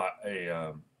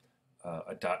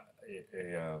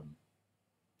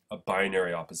a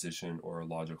binary opposition or a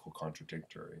logical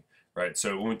contradictory, right?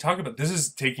 So when we talk about this,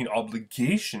 is taking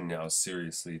obligation now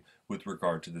seriously with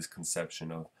regard to this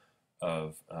conception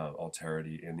of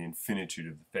alterity and the infinitude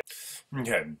of the faith.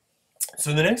 Okay.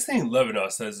 So the next thing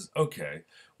Levinas says is, okay,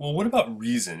 well, what about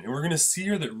reason? And we're going to see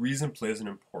here that reason plays an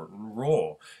important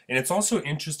role. And it's also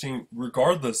interesting,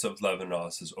 regardless of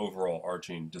Levinas's overall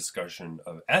arching discussion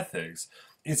of ethics,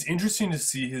 it's interesting to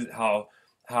see how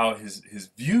his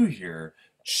view here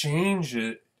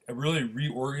changes, really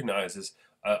reorganizes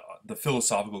the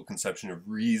philosophical conception of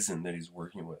reason that he's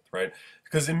working with, right?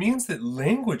 Because it means that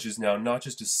language is now not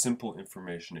just a simple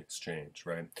information exchange,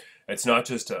 right? It's not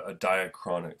just a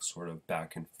diachronic sort of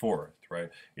back and forth, right?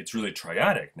 It's really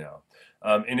triadic now.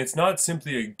 And it's not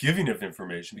simply a giving of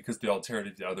information because the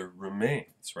alterity of the other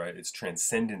remains, right? Its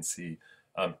transcendency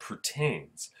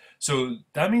pertains. So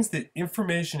that means that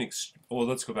well,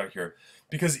 let's go back here.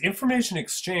 Because information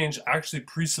exchange actually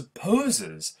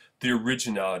presupposes the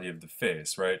originality of the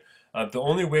face, right? The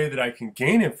only way that I can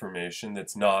gain information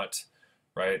that's not,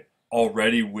 right,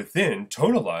 already within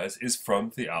totalized is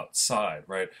from the outside,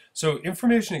 right? So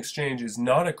information exchange is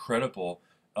not a credible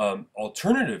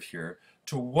alternative here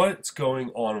to what's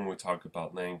going on when we talk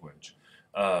about language.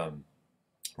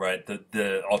 Right,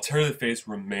 the alternative face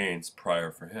remains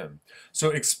prior for him. So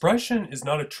expression is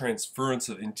not a transference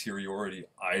of interiority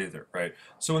either, right?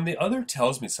 So when the other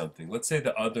tells me something, let's say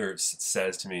the other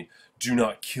says to me, "Do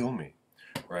not kill me,"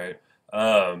 right?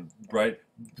 Right,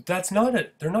 but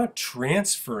they're not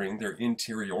transferring their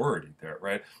interiority there,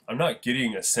 right? I'm not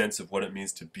getting a sense of what it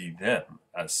means to be them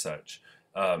as such.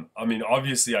 I mean,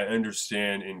 obviously, I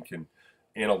understand and can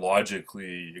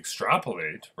analogically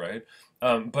extrapolate, right?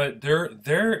 But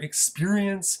their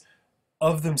experience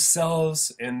of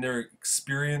themselves and their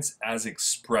experience as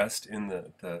expressed in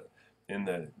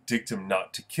the dictum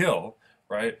 "not to kill,"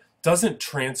 right, doesn't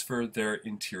transfer their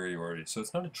interiority. So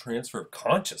it's not a transfer of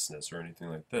consciousness or anything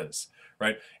like this,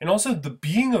 right? And also the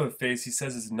being of a face, he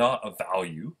says, is not a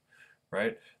value,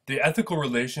 right? The ethical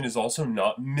relation is also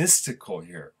not mystical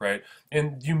here, right?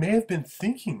 And you may have been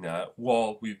thinking that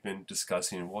while we've been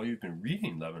discussing, while you've been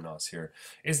reading Levinas here,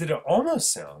 is that it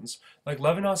almost sounds like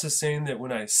Levinas is saying that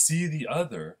when I see the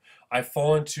other, I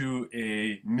fall into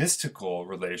a mystical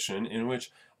relation in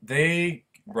which they,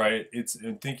 right,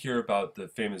 and think here about the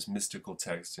famous mystical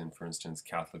text in, for instance,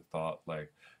 Catholic thought,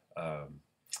 like,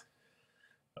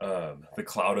 the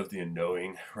cloud of the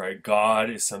unknowing, right? God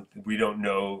is something we don't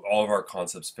know. All of our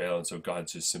concepts fail, and so God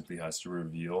just simply has to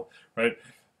reveal, right?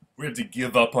 We have to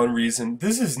give up on reason.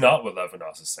 This is not what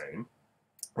Levinas is saying,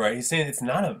 right? He's saying it's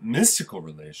not a mystical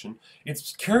relation.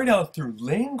 It's carried out through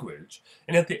language,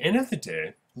 and at the end of the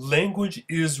day, language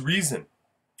is reason,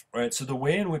 right? So the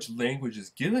way in which language is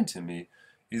given to me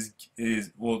is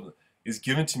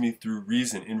given to me through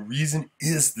reason, and reason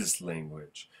is this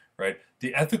language. Right?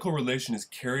 The ethical relation is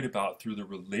carried about through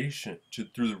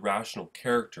through the rational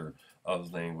character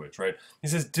of language, right? He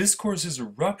says discourse is a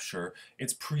rupture.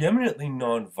 It's preeminently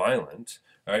nonviolent,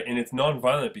 right? And it's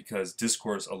nonviolent because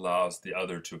discourse allows the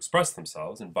other to express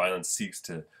themselves, and violence seeks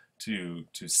to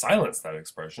silence that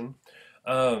expression.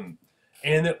 And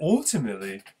that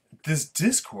ultimately, this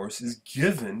discourse is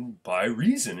given by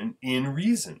reason and in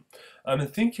reason. And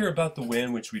think here about the way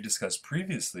in which we discussed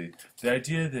previously, the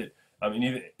idea that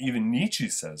even Nietzsche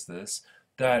says this,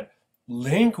 that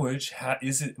language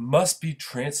must be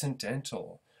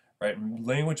transcendental, right?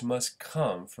 Language must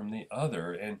come from the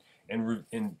other and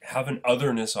have an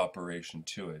otherness operation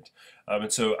to it.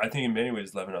 And so I think in many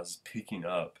ways Levinas is picking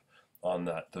up on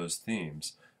those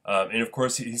themes. And of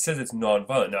course he says it's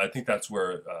nonviolent. Now I think that's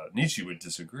where Nietzsche would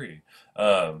disagree,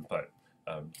 but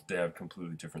they have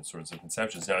completely different sorts of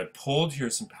conceptions. Now I pulled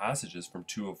here some passages from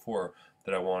 204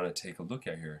 that I want to take a look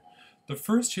at here. The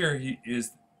first here he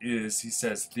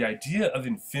says, the idea of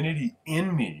infinity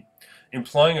in me,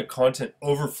 implying a content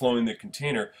overflowing the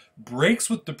container, breaks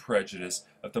with the prejudice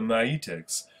of the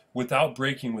maetics without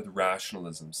breaking with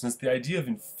rationalism, since the idea of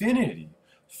infinity,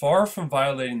 far from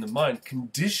violating the mind,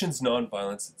 conditions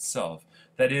nonviolence itself.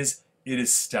 That is, it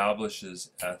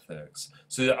establishes ethics.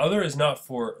 So the other is not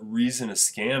for reason a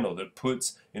scandal that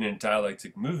puts it in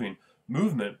dialectic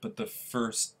movement, but the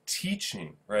first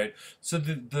teaching, right? So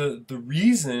the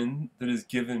reason that is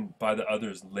given by the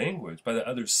other's language, by the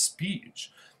other's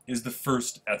speech, is the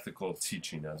first ethical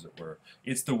teaching, as it were.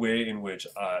 It's the way in which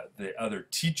the other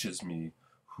teaches me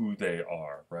who they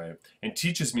are, right? And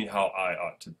teaches me how I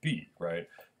ought to be, right?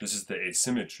 This is the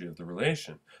asymmetry of the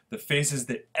relation. The face is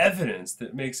the evidence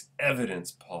that makes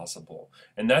evidence possible.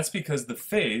 And that's because the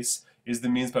face is the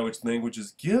means by which language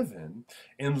is given,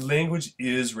 and language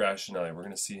is rationality. We're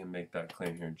going to see him make that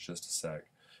claim here in just a sec.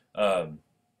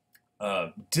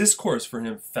 Discourse for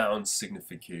him found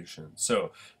signification.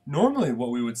 So normally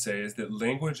what we would say is that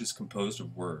language is composed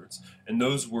of words, and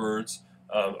those words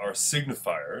are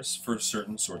signifiers for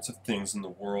certain sorts of things in the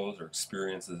world or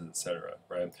experiences, etc.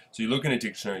 Right? So you look in a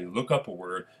dictionary, you look up a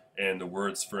word, and the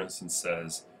words, for instance,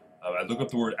 says, I look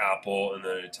up the word apple, and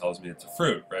then it tells me it's a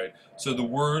fruit, right? So the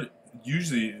word,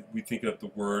 usually we think of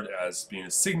the word as being a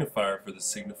signifier for the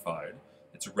signified.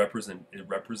 It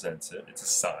represents it. It's a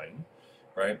sign,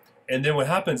 right? And then what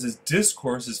happens is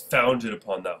discourse is founded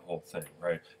upon that whole thing,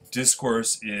 right?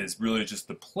 Discourse is really just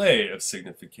the play of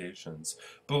significations.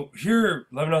 But here,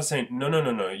 Levinas is saying,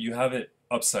 no, you have it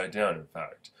upside down, in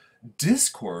fact.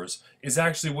 Discourse is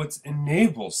actually what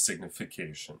enables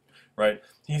signification, right?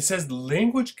 He says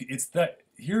language,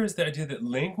 here is the idea that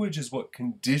language is what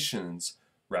conditions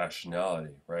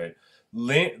rationality, right?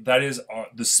 That is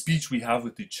the speech we have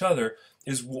with each other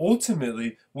is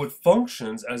ultimately what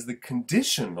functions as the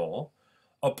conditional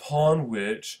upon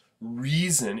which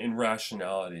reason and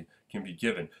rationality can be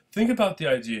given. Think about the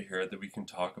idea here that we can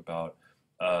talk about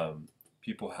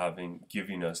people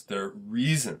giving us their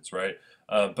reasons, right?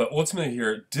 But ultimately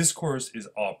here, discourse is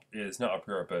not a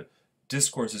priori, but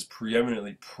discourse is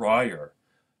preeminently prior.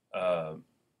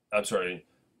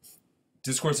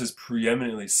 Discourse is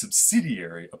preeminently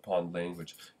subsidiary upon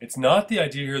language. It's not the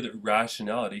idea here that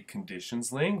rationality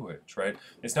conditions language, right?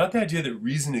 It's not the idea that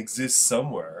reason exists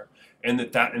somewhere and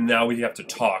and now we have to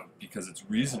talk because it's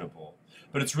reasonable.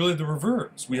 But it's really the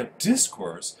reverse. We have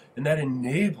discourse and that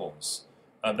enables,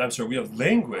 we have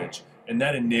language and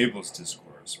that enables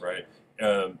discourse, right?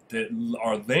 That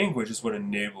our language is what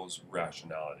enables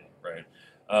rationality, right?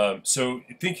 So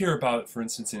think here about, for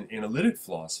instance, in analytic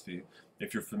philosophy,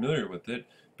 if you're familiar with it,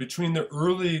 between the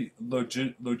early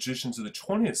logicians of the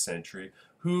 20th century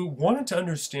who wanted to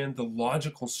understand the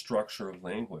logical structure of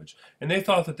language. And they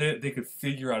thought that they could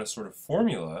figure out a sort of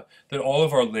formula that all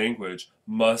of our language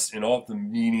must, and all of the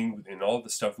meaning and all of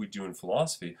the stuff we do in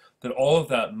philosophy, that all of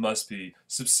that must be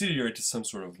subsidiary to some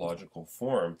sort of logical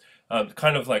form.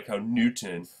 Kind of like how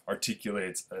Newton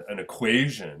articulates an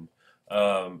equation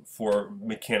for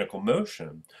mechanical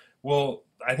motion. Well,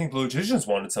 I think logicians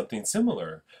wanted something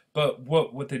similar, but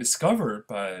what they discovered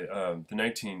by the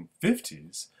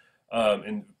 1950s,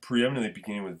 and preeminently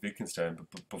beginning with Wittgenstein,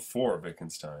 but before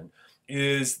Wittgenstein,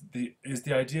 is the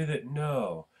idea that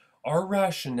no, our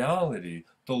rationality,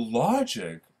 the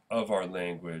logic of our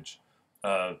language,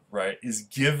 right, is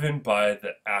given by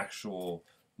the actual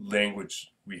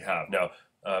language we have. Now,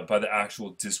 by the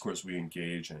actual discourse we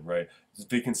engage in, right?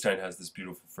 Wittgenstein has this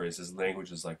beautiful phrase, his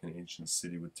language is like an ancient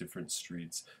city with different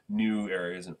streets, new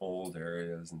areas and old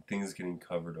areas, and things getting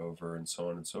covered over, and so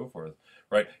on and so forth,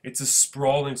 right? It's a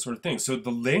sprawling sort of thing. So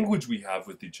the language we have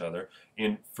with each other,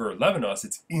 for Levinas,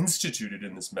 it's instituted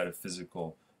in this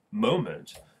metaphysical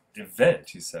event,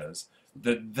 he says,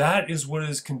 that is what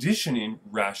is conditioning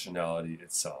rationality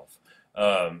itself.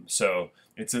 So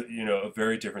it's a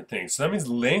very different thing. So that means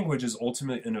language is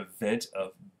ultimately an event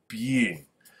of being,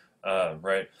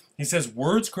 right? He says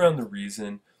words ground the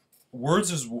reason.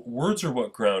 Words are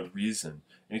what ground reason.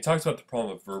 And he talks about the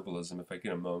problem of verbalism. If I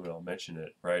get a moment, I'll mention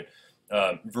it, right?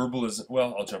 Verbalism.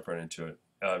 Well, I'll jump right into it.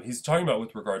 He's talking about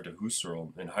with regard to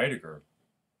Husserl and Heidegger.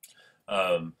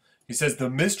 He says the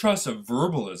mistrust of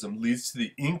verbalism leads to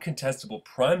the incontestable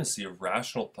primacy of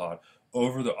rational thought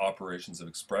over the operations of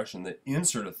expression that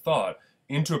insert a thought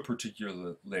into a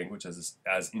particular language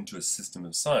as into a system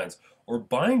of signs, or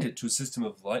bind it to a system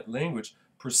of language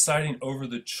presiding over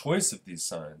the choice of these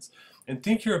signs. And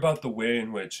think here about the way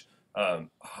in which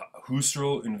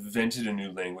Husserl invented a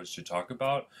new language to talk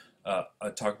about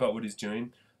what he's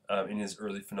doing in his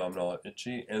early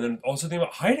phenomenology, and then also think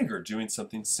about Heidegger doing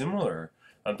something similar,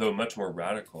 though much more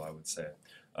radical, I would say.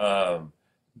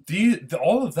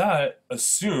 All of that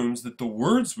assumes that the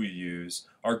words we use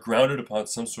are grounded upon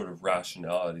some sort of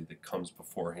rationality that comes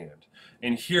beforehand.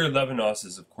 And here Levinas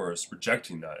is, of course,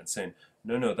 rejecting that and saying,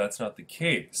 no, that's not the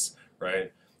case,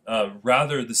 right?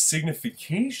 Rather, the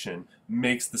signification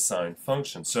makes the sign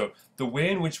function. So the way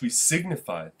in which we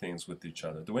signify things with each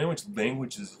other, the way in which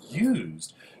language is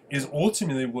used, is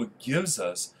ultimately what gives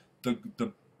us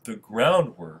the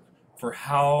groundwork for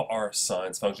how our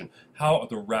signs function, how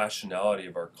the rationality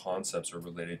of our concepts are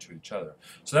related to each other.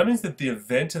 So that means that the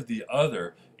event of the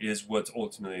other is what's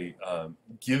ultimately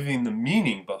giving the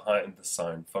meaning behind the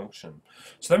sign function.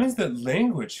 So that means that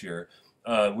language here,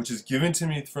 which is given to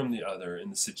me from the other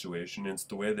in the situation, and it's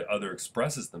the way the other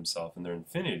expresses themselves in their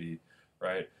infinity,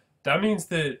 right? That means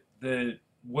that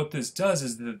what this does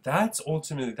is that that's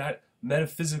ultimately that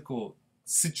metaphysical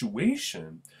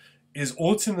situation is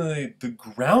ultimately the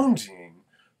grounding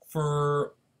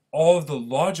for all of the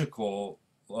logical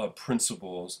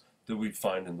principles that we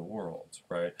find in the world,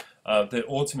 right? That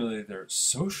ultimately they're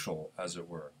social, as it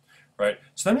were, right?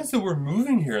 So that means that we're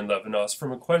moving here in Levinas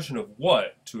from a question of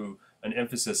what to an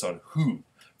emphasis on who,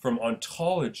 from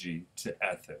ontology to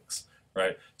ethics,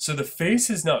 right? So the face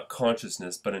is not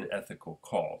consciousness, but an ethical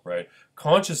call, right?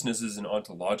 Consciousness is an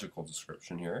ontological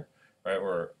description here, right?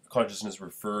 Or consciousness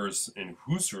refers in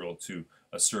Husserl to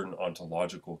a certain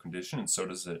ontological condition, and so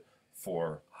does it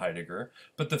for Heidegger.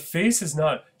 But the face is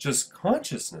not just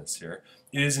consciousness here,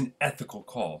 it is an ethical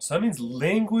call. So that means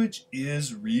language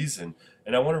is reason.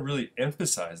 And I want to really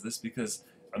emphasize this because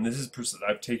this is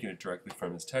I've taken it directly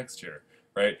from his text here,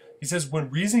 right? He says,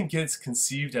 when reason gets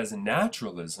conceived as a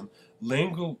naturalism,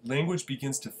 language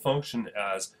begins to function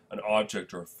as an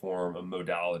object or a form, a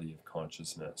modality of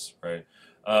consciousness, right?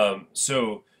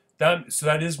 So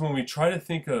that is when we try to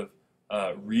think of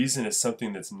reason as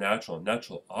something that's natural, a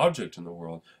natural object in the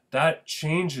world, that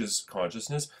changes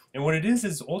consciousness. And what it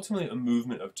is ultimately a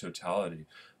movement of totality.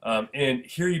 And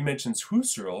here he mentions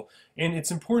Husserl, and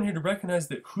it's important here to recognize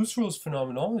that Husserl's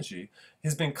phenomenology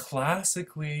has been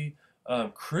classically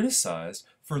criticized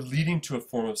for leading to a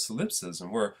form of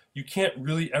solipsism, where you can't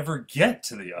really ever get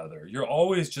to the other. You're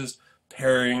always just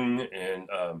pairing and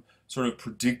sort of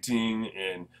predicting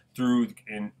and through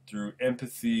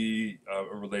empathy,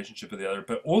 a relationship with the other,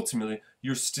 but ultimately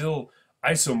you're still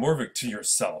isomorphic to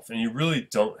yourself, and you really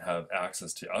don't have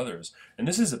access to others. And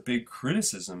this is a big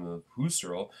criticism of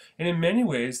Husserl, and in many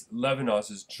ways, Levinas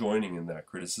is joining in that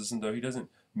criticism, though he doesn't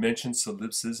mention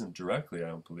solipsism directly, I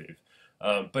don't believe.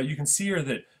 But you can see here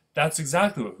that that's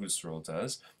exactly what Husserl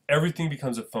does. Everything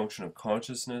becomes a function of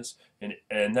consciousness,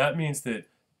 and that means that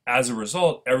as a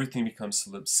result, everything becomes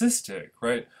solipsistic,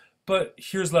 right? But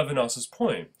here's Levinas's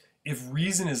point. If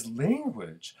reason is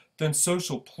language, then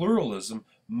social pluralism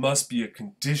must be a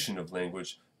condition of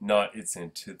language, not its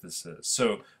antithesis.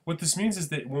 So what this means is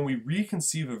that when we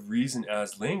reconceive of reason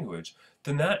as language,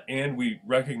 and we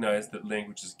recognize that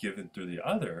language is given through the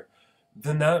other,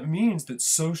 then that means that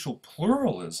social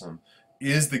pluralism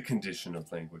is the condition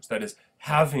of language. That is,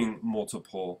 having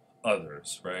multiple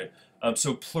others, right?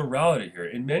 So plurality here.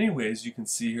 In many ways, you can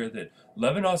see here that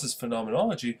Levinas's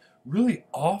phenomenology really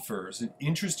offers an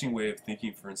interesting way of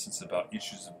thinking, for instance, about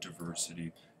issues of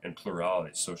diversity and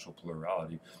plurality, social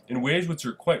plurality, in ways which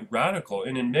are quite radical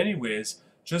and in many ways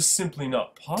just simply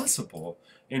not possible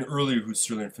in earlier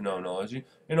Husserlian phenomenology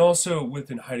and also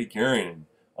within Heideggerian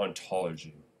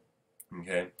ontology.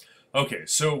 Okay,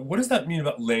 so what does that mean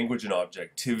about language and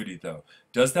objectivity, though?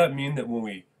 Does that mean that when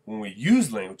we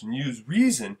use language and use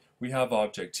reason, we have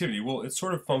objectivity? Well, it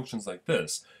sort of functions like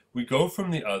this. We go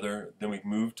from the other, then we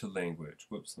move to language.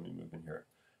 Whoops, let me move in here,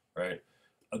 right?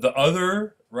 The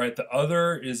other, right? The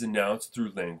other is announced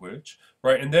through language,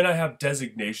 right? And then I have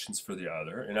designations for the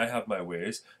other, and I have my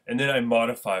ways, and then I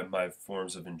modify my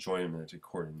forms of enjoyment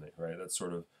accordingly, right? That's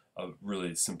sort of a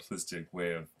really simplistic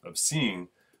way of seeing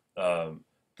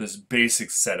this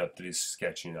basic setup that he's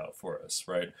sketching out for us,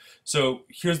 right? So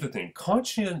here's the thing.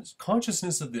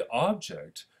 Consciousness of the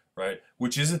object, right,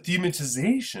 which is a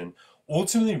thematization,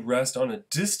 ultimately rests on a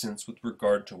distance with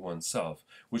regard to oneself,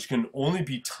 which can only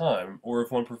be time, or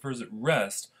if one prefers it,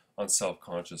 rest on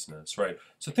self-consciousness, right?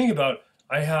 So think about,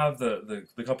 I have the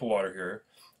cup of water here,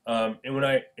 and when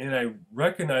I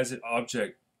recognize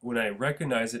when I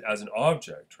recognize it as an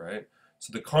object, right?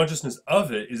 So the consciousness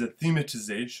of it is a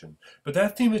thematization. But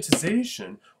that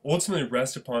thematization ultimately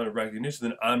rests upon a recognition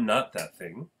that I'm not that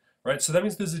thing, right? So that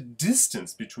means there's a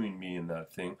distance between me and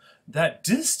that thing. That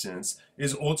distance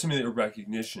is ultimately a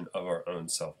recognition of our own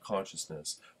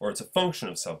self-consciousness, or it's a function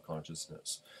of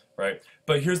self-consciousness, right?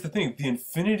 But here's the thing. The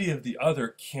infinity of the other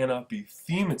cannot be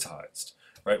thematized,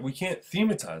 right? We can't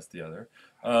thematize the other.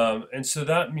 And so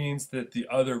that means that the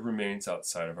other remains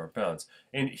outside of our bounds.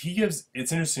 And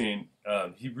it's interesting,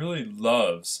 he really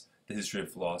loves the history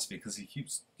of philosophy because he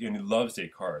loves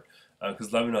Descartes.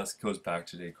 because Levinas goes back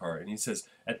to Descartes, and he says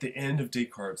at the end of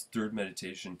Descartes' third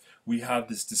meditation, we have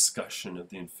this discussion of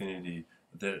the infinity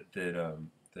that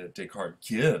Descartes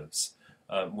gives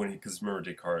because remember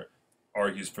Descartes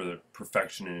argues for the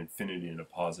perfection and infinity in a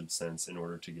positive sense in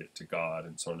order to get to God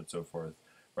and so on and so forth,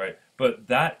 right? But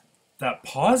that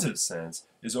positive sense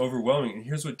is overwhelming, and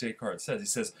here's what Descartes says. He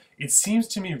says, "It seems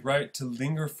to me right to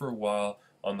linger for a while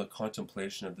on the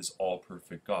contemplation of this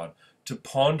all-perfect God, to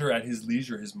ponder at his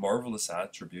leisure his marvelous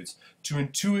attributes, to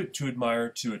intuit, to admire,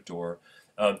 to adore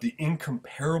the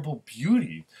incomparable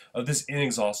beauty of this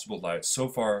inexhaustible light, so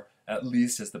far at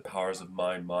least as the powers of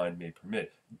my mind may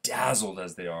permit, dazzled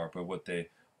as they are by what they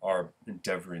are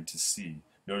endeavoring to see."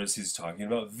 Notice he's talking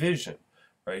about vision,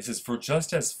 right? He says, "For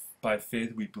just as by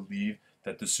faith we believe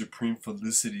that the supreme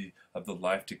felicity of the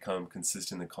life to come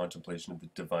consists in the contemplation of the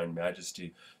divine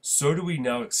majesty, so do we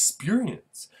now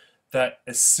experience that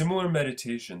a similar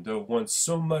meditation, though one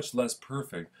so much less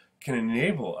perfect, can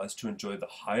enable us to enjoy the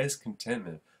highest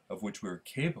contentment of which we are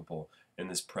capable in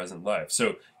this present life."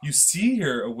 So you see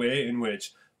here a way in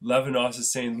which Levinas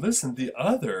is saying, listen, the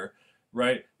other,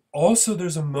 right? Also,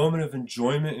 there's a moment of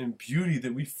enjoyment and beauty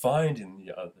that we find in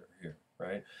the other here,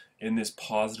 right? In this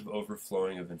positive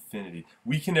overflowing of infinity.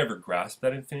 We can never grasp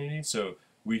that infinity, so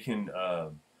we can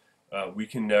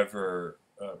never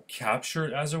capture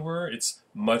it, as it were. It's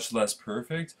much less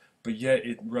perfect, but yet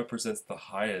it represents the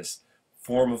highest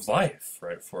form of life,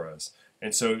 right, for us.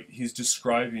 And so he's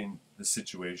describing the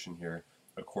situation here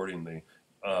accordingly.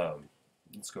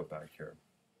 Let's go back here.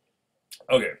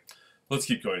 Okay, let's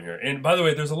keep going here. And by the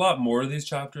way, there's a lot more of these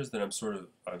chapters that I'm sort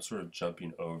of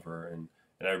jumping over, and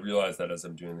I realize that as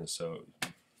I'm doing this, so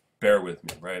bear with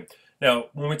me, right? Now,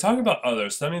 when we talk about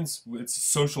others, that means it's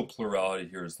social plurality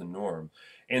here is the norm.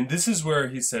 And this is where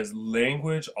he says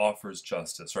language offers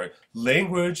justice, right?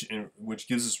 Language, which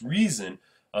gives us reason,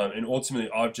 and ultimately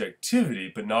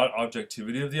objectivity, but not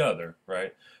objectivity of the other,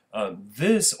 right?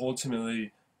 This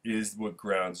ultimately is what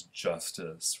grounds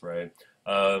justice, right?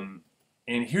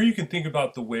 And here you can think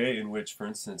about the way in which, for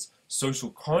instance, social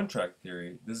contract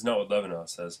theory, this is not what Levinas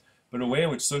says, but a way in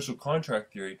which social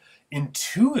contract theory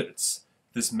intuits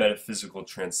this metaphysical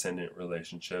transcendent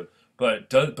relationship,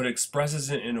 but expresses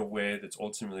it in a way that's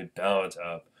ultimately bound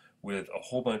up with a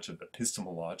whole bunch of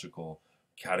epistemological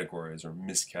categories or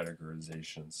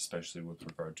miscategorizations, especially with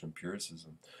regard to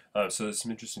empiricism. So there's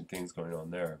some interesting things going on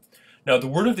there. Now, the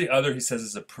word of the other, he says,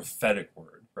 is a prophetic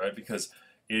word, right? Because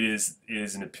it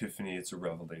is an epiphany, it's a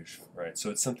revelation, right? So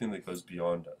it's something that goes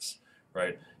beyond us,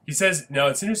 right? He says, now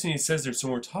it's interesting, he says there, so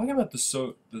when we're talking about the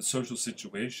social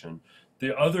situation,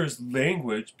 the other's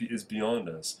language is beyond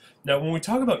us. Now, when we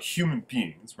talk about human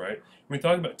beings, right? When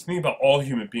we think about all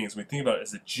human beings, when we think about it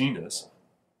as a genus,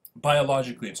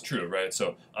 biologically it's true, right?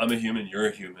 So I'm a human, you're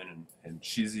a human, and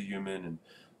she's a human, and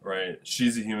right,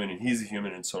 she's a human, and he's a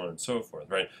human, and so on and so forth,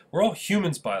 right? We're all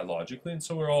humans biologically, and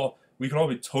so we can all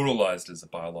be totalized as a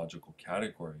biological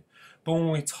category. But when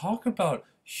we talk about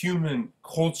human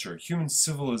culture, human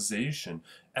civilization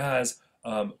as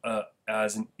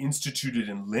an instituted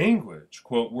in language,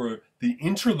 quote, where the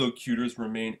interlocutors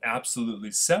remain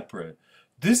absolutely separate,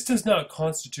 this does not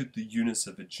constitute the unus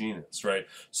of a genus, right?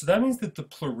 So that means that the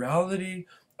plurality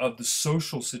of the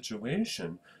social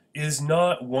situation is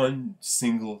not one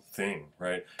single thing,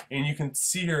 right? And you can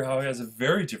see here how he has a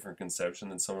very different conception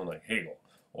than someone like Hegel,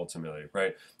 ultimately,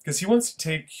 right? Because he wants to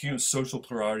take social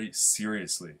plurality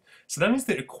seriously. So that means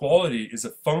that equality is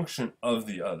a function of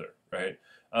the other, right?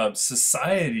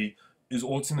 Society is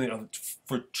ultimately a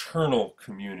fraternal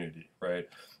community, right?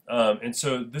 And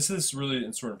so this is really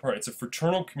in sort of part. It's a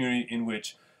fraternal community in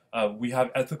which we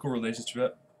have ethical relations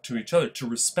to each other, to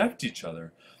respect each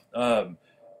other.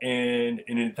 And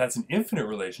that's an infinite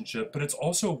relationship, but it's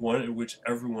also one in which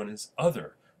everyone is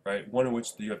other, right? One in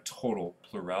which you have total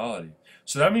plurality.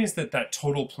 So that means that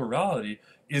total plurality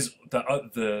is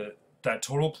that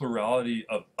total plurality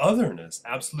of otherness,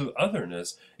 absolute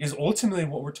otherness, is ultimately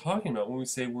what we're talking about when we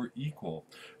say we're equal,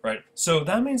 right? So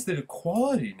that means that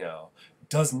equality now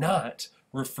does not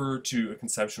refer to a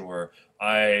conception where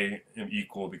I am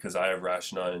equal because I have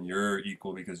rationale and you're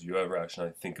equal because you have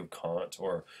rationale. Think of Kant.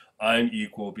 Or I'm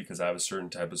equal because I have a certain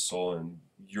type of soul and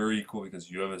you're equal because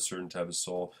you have a certain type of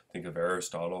soul. Think of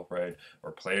Aristotle, right?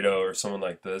 Or Plato or someone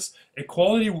like this.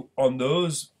 Equality on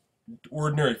those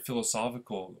ordinary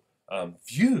philosophical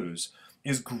views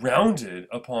is grounded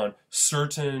upon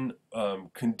certain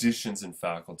conditions and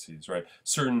faculties, right?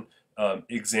 Certain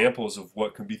examples of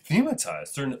what can be thematized,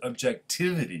 certain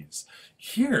objectivities.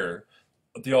 Here,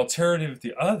 the alternative,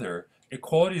 the other,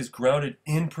 equality is grounded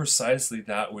in precisely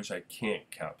that which I can't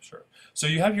capture. So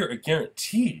you have here a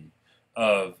guarantee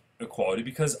of equality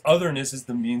because otherness is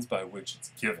the means by which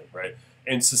it's given, right?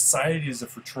 And society is a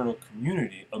fraternal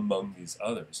community among these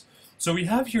others. So we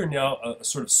have here now a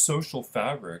sort of social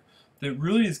fabric that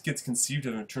really gets conceived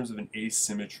of in terms of an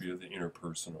asymmetry of the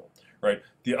interpersonal, right?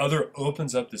 The other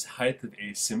opens up this height of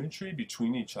asymmetry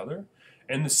between each other,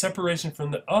 and the separation from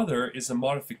the other is a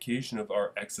modification of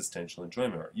our existential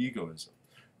enjoyment, our egoism,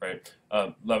 right?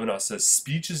 Levinas says,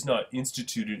 speech is not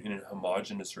instituted in a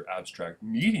homogeneous or abstract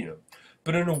medium,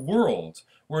 but in a world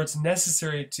where it's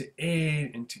necessary to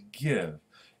aid and to give.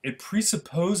 It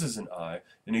presupposes an I,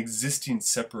 an existing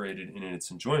separated in its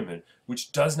enjoyment,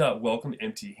 which does not welcome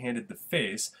empty-handed the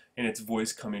face and its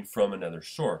voice coming from another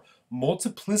shore.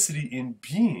 Multiplicity in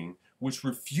being, which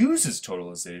refuses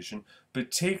totalization, but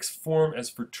takes form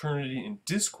as fraternity in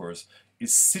discourse,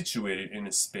 is situated in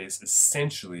a space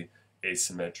essentially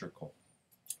asymmetrical.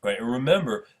 Right, and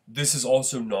remember, this is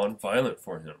also non-violent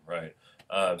for him, right?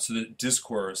 So the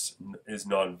discourse is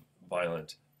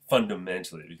non-violent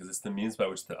fundamentally because it's the means by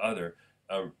which the other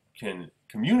can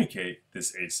communicate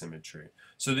this asymmetry.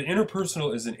 So the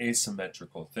interpersonal is an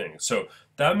asymmetrical thing. So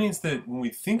that means that when we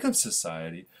think of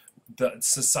society, the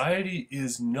society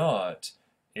is not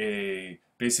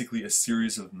basically a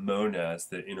series of monads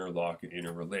that interlock and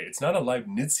interrelate. It's not a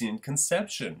Leibnizian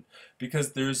conception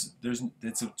because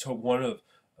it's one of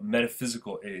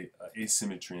metaphysical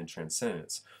asymmetry and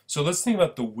transcendence. So let's think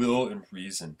about the will and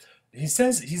reason. He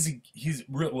says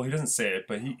well, he doesn't say it,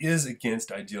 but he is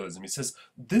against idealism. He says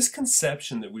this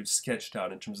conception that we've sketched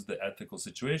out in terms of the ethical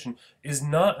situation is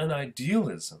not an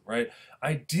idealism, right?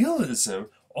 Idealism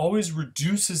always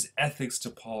reduces ethics to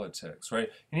politics, right?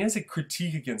 And he has a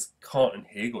critique against Kant and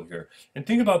Hegel here. And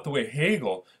think about the way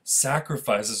Hegel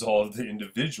sacrifices all of the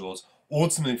individuals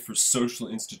ultimately for social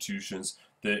institutions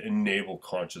that enable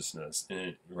consciousness,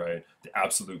 right? The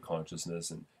absolute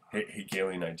consciousness and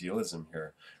Hegelian idealism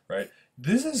here, right?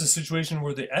 This is a situation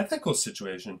where the ethical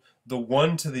situation, the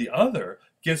one to the other,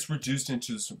 gets reduced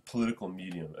into some political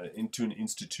medium, into an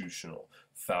institutional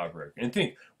fabric. And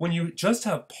think, when you just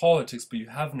have politics but you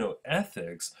have no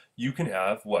ethics, you can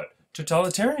have what?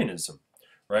 Totalitarianism,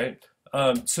 right?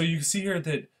 So you see here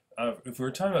that if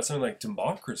we're talking about something like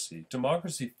democracy,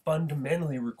 democracy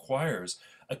fundamentally requires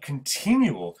a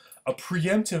continual, a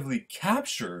preemptively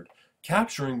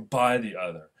capturing by the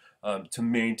other. To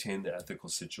maintain the ethical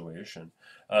situation.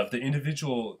 The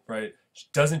individual, right,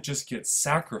 doesn't just get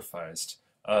sacrificed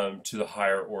to the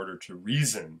higher order, to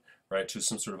reason, right, to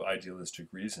some sort of idealistic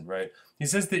reason, right? He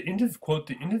says that, quote,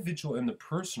 the individual and the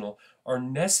personal are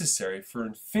necessary for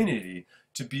infinity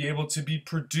to be able to be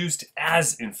produced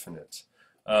as infinite.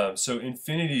 So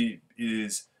infinity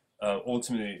is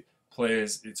ultimately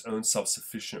plays its own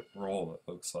self-sufficient role,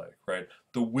 it looks like, right?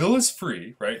 The will is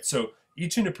free, right? So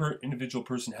each individual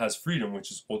person has freedom,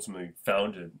 which is ultimately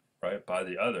founded, right, by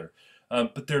the other.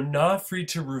 But they're not free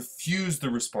to refuse the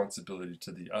responsibility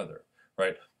to the other,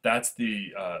 right? That's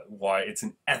the why it's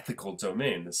an ethical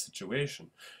domain, this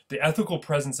situation. The ethical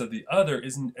presence of the other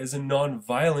is a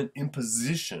non-violent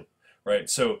imposition, right?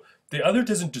 So the other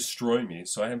doesn't destroy me,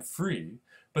 so I am free,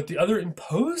 but the other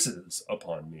imposes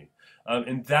upon me.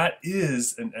 And that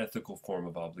is an ethical form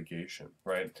of obligation,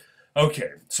 right? Okay,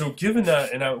 so given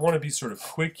that, and I want to be sort of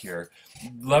quick here,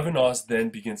 Levinas then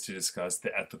begins to discuss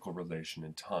the ethical relation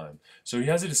in time. So he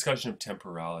has a discussion of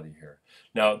temporality here.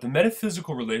 Now, the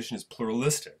metaphysical relation is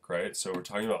pluralistic, right? So we're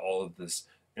talking about all of this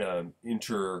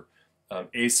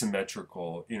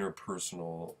asymmetrical,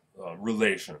 interpersonal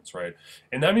relations, right?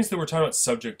 And that means that we're talking about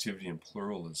subjectivity and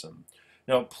pluralism.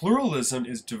 Now, pluralism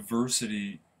is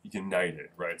diversity united,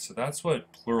 right? So that's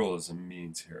what pluralism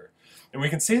means here. And we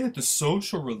can say that the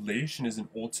social relation is an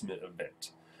ultimate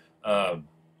event.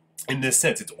 In this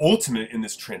sense, it's ultimate in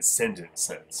this transcendent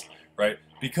sense, right?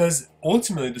 Because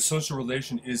ultimately the social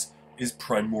relation is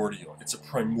primordial. It's a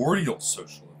primordial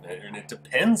social event, and it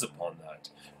depends upon that,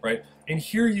 right? And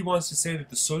here he wants to say that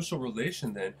the social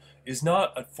relation then is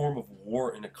not a form of war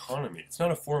and economy. It's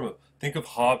not a form of, think of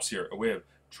Hobbes here, a way of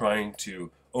trying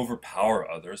to overpower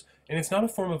others, and it's not a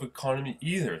form of economy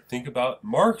either. Think about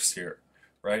Marx here,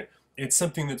 right? It's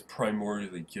something that's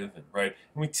primordially given, right?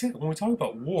 And when we talk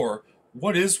about war,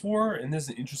 what is war? And this is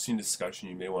an interesting discussion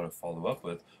you may want to follow up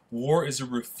with. War is a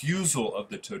refusal of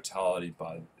the totality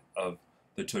of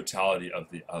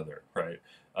the other, right?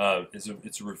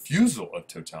 It's a refusal of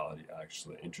totality,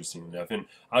 actually, interesting enough. And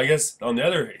I guess on the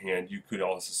other hand, you could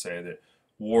also say that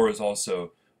war is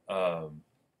also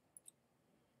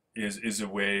is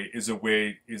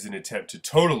an attempt to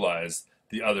totalize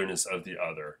the otherness of the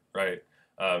other, right?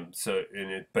 But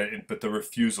the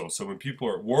refusal. So when people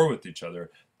are at war with each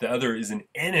other, the other is an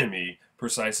enemy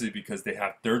precisely because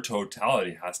their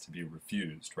totality has to be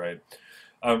refused, right?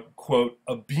 Quote,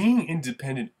 a being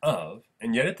independent of,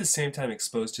 and yet at the same time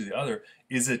exposed to the other,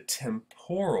 is a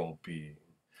temporal being.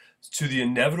 To the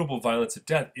inevitable violence of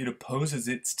death, it opposes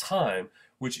its time,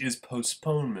 which is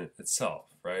postponement itself,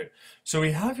 right? So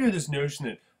we have here this notion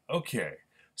that, okay,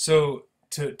 so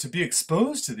to be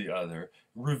exposed to the other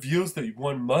reveals that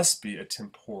one must be a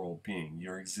temporal being.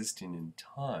 You're existing in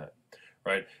time,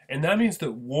 right? And that means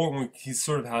that war, when he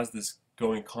sort of has this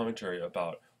going commentary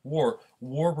about war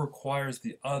requires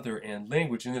the other and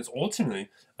language, and it's ultimately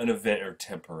an event or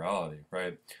temporality,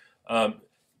 right? Um,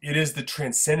 it is the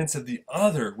transcendence of the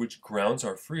other which grounds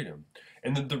our freedom.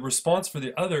 And the response for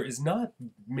the other is not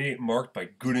marked by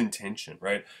good intention,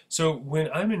 right? So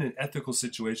when I'm in an ethical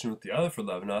situation with the other for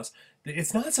Levinas,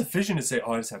 it's not sufficient to say,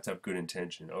 oh, I just have to have good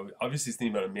intention. Obviously, he's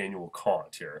thinking about Emmanuel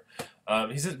Kant here.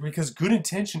 He says, because good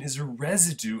intention is a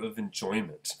residue of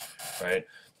enjoyment, right?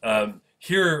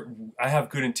 Here, I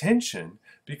have good intention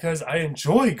because I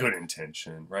enjoy good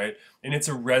intention, right? And it's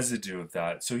a residue of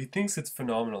that. So he thinks it's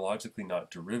phenomenologically not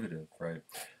derivative, right?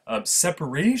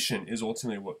 Separation is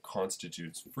ultimately what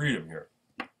constitutes freedom here.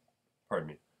 Pardon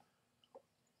me.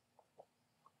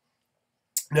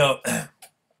 Now,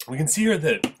 we can see here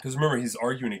that, because remember, he's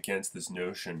arguing against this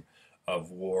notion of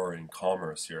war and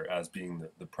commerce here as being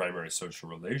the primary social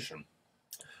relation.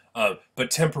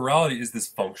 But temporality is this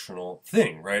functional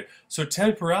thing, right? So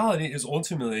temporality is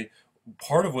ultimately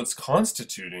part of what's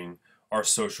constituting our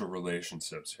social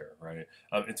relationships here, right?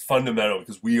 It's fundamental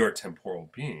because we are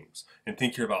temporal beings. And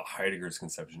think here about Heidegger's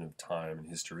conception of time and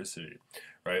historicity,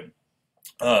 right?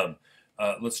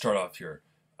 Let's start off here.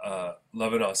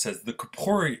 Levinas says the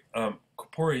corporeity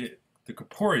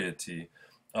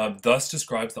thus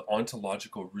describes the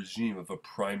ontological regime of a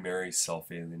primary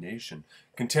self-alienation,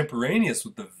 contemporaneous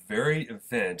with the very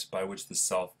event by which the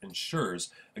self ensures,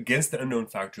 against the unknown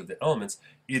factor of the elements,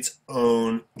 its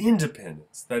own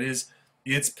independence, that is,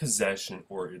 its possession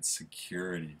or its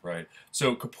security, right?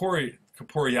 So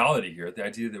corporeality here, the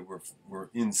idea that we're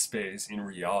in space, in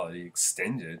reality,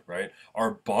 extended, right?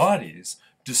 Our bodies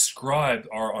describe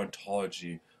our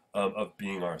ontology of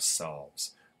being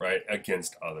ourselves, right,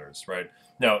 against others, right?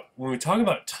 Now, when we talk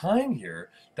about time here,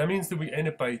 that means that we end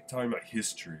up by talking about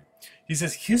history. He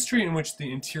says history in which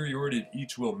the interiority of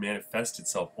each will manifest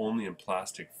itself only in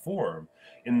plastic form,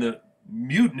 in the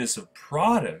muteness of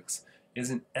products, is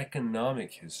an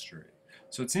economic history.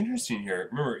 So it's interesting here.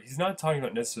 Remember, he's not talking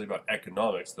about necessarily about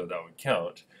economics, though that would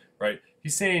count, right?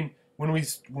 He's saying when we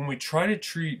try to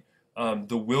treat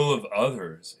the will of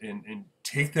others and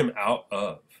take them out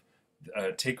of,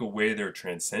 take away their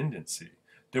transcendency,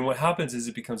 then what happens is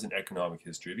it becomes an economic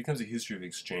history. It becomes a history of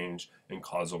exchange and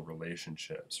causal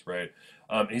relationships, right?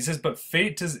 He says, but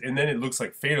fate does, and then it looks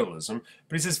like fatalism,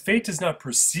 but he says fate does not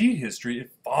precede history,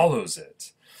 it follows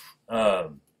it,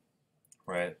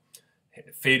 right?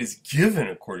 Fate is given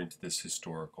according to this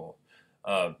historical,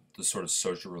 the sort of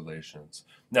social relations.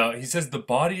 Now, he says the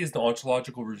body is the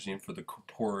ontological regime for the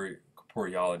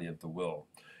corporeality of the will.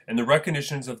 And the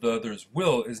recognitions of the other's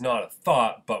will is not a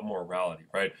thought, but morality,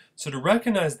 right? So to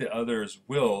recognize the other's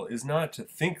will is not to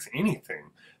think anything,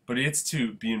 but it's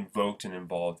to be invoked and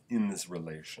involved in this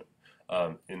relation.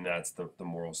 And that's the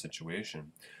moral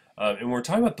situation. And we're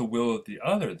talking about the will of the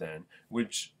other then,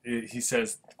 which he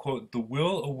says, quote, the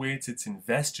will awaits its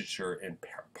investiture and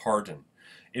pardon.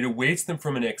 It awaits them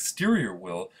from an exterior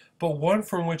will, but one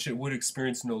from which it would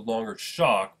experience no longer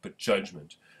shock, but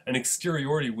judgment. An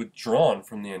exteriority withdrawn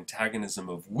from the antagonism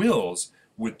of wills,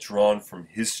 withdrawn from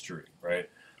history, right?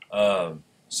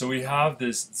 So we have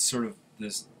this sort of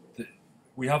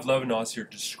we have Levinas here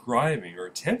describing or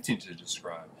attempting to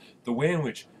describe the way in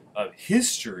which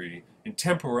history and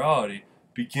temporality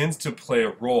begins to play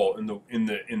a role in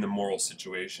the moral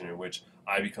situation in which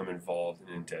I become involved and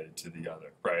indebted to the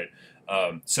other, right?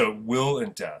 So will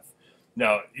and death.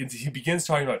 Now, he begins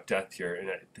talking about death here, and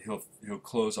he'll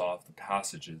close off the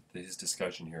passages, his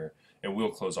discussion here, and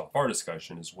we'll close off our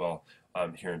discussion as well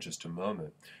here in just a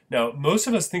moment. Now, most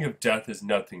of us think of death as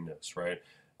nothingness, right?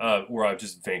 Where I'm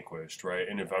just vanquished, right?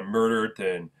 And if I'm murdered,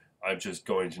 then I'm just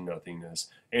going to nothingness.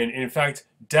 And in fact,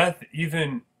 death,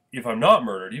 even if I'm not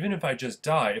murdered, even if I just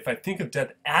die, if I think of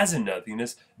death as a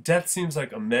nothingness, death seems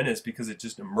like a menace because it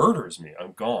just murders me.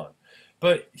 I'm gone.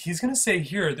 But he's going to say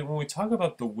here that when we talk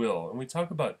about the will and we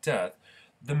talk about death,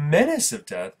 the menace of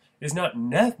death is not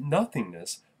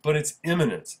nothingness, but its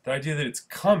imminence. The idea that it's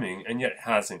coming and yet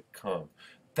hasn't come.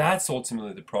 That's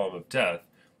ultimately the problem of death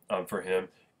for him.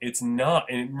 it's not,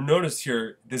 and notice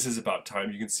here, this is about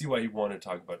time. You can see why he wanted to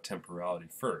talk about temporality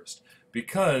first.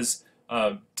 Because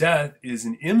death is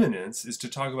an imminence, is to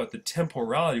talk about the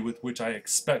temporality with which I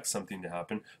expect something to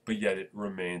happen, but yet it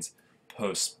remains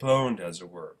postponed, as it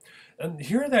were. And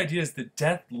here the idea is that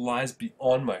death lies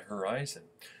beyond my horizon.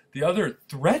 The other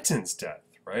threatens death,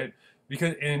 right?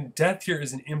 Because and death here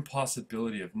is an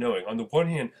impossibility of knowing. On the one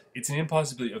hand, it's an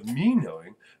impossibility of me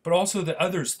knowing, but also the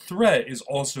other's threat is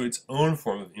also its own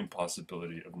form of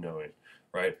impossibility of knowing,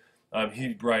 right?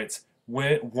 He writes,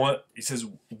 he says,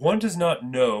 one does not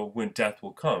know when death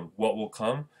will come. What will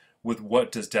come? With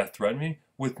what does death threaten me?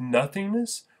 With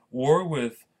nothingness or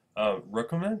with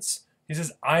recompense? He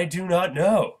says, I do not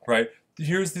know, right?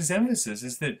 Here's this emphasis,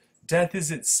 is that death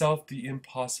is itself the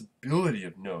impossibility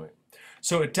of knowing.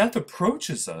 So death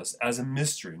approaches us as a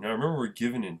mystery. Now remember, we're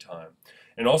given in time.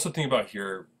 And also think about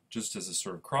here, just as a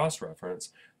sort of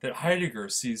cross-reference, that Heidegger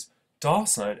sees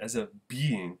Dasein as a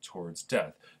being towards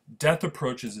death. Death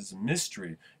approaches as a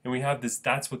mystery, and we have this,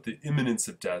 that's what the imminence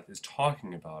of death is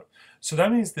talking about. So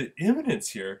that means the imminence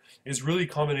here is really a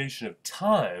combination of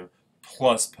time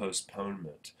plus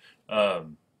postponement.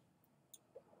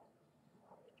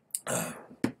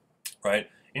 Right?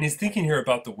 And he's thinking here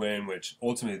about the way in which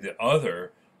ultimately the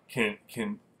other can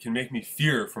make me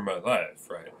fear for my life,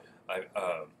 right?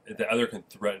 The other can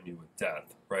threaten me with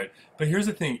death, right? But here's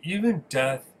the thing: even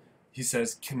death, he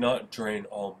says, cannot drain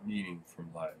all meaning from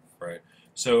life, right?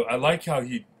 So I like how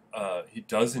he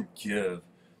doesn't give,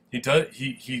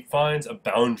 he finds a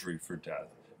boundary for death.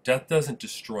 Death doesn't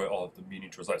destroy all of the meaning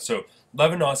towards life. So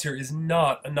Levinas here is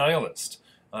not a nihilist.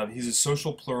 He's a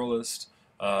social pluralist.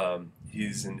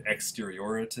 He's an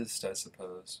exterioritist, I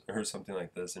suppose, or something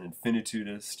like this, an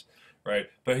infinitudist, right?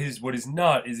 But what he's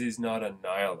not is he's not a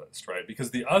nihilist, right? Because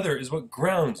the other is what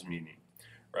grounds meaning,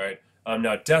 right?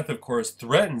 Now, death, of course,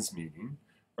 threatens meaning,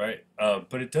 right?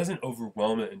 But it doesn't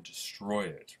overwhelm it and destroy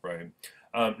it, right?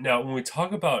 Now, when we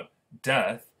talk about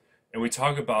death, and we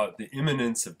talk about the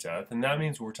imminence of death, and that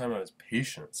means what we're talking about is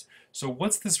patience. So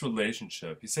what's this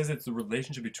relationship? He says it's the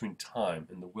relationship between time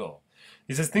and the will.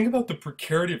 He says, think about the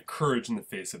precarity of courage in the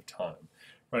face of time,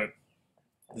 right?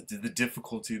 The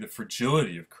difficulty, the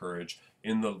fragility of courage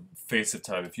in the face of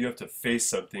time. If you have to face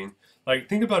something, like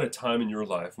think about a time in your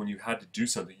life when you had to do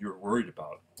something you were worried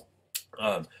about.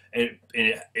 And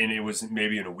it was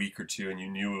maybe in a week or two and you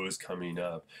knew it was coming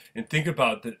up. And think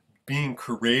about that. Being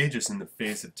courageous in the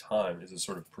face of time is a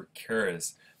sort of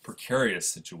precarious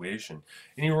situation.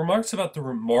 And he remarks about the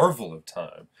marvel of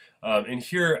time. And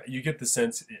here you get the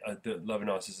sense that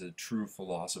Levinas is a true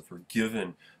philosopher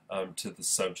given to the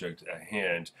subject at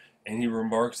hand. And he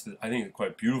remarks that, I think it's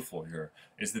quite beautiful here,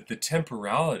 is that the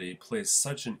temporality plays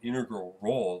such an integral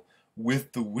role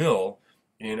with the will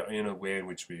in a way in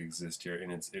which we exist here.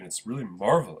 And it's really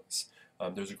marvelous.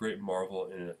 There's a great marvel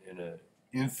in an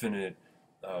infinite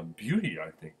beauty, I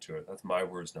think, to it. That's my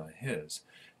words, not his.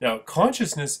 Now,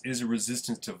 consciousness is a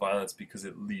resistance to violence because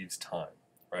it leaves time,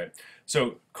 right?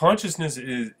 So consciousness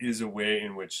is a way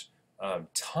in which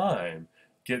time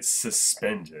gets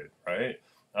suspended, right?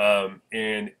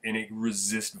 And it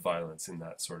resists violence in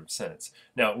that sort of sense.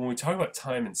 Now, when we talk about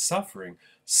time and suffering,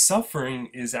 suffering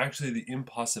is actually the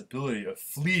impossibility of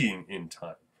fleeing in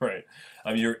time, right?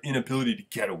 Your inability to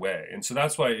get away. And so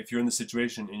that's why if you're in the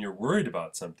situation and you're worried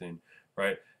about something,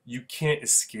 right, you can't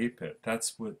escape it.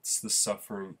 That's what the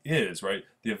suffering is, right?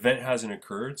 The event hasn't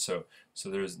occurred, so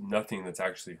there's nothing that's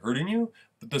actually hurting you.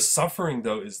 But the suffering,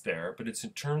 though, is there, but it's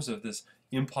in terms of this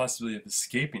impossibility of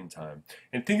escaping time.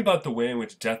 And think about the way in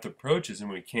which death approaches and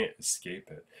we can't escape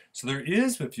it. So there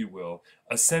is, if you will,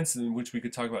 a sense in which we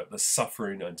could talk about the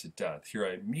suffering unto death. Here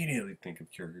I immediately think of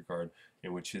Kierkegaard,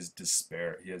 in which his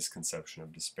despair, he has conception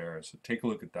of despair. So take a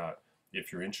look at that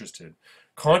if you're interested.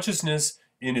 Consciousness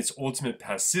in its ultimate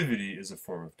passivity is a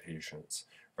form of patience,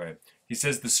 right? He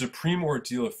says the supreme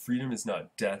ordeal of freedom is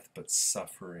not death, but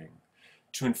suffering.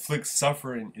 To inflict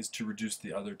suffering is to reduce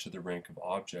the other to the rank of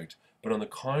object, but on the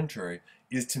contrary,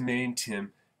 is to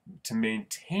maintain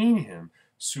him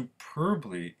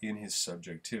superbly in his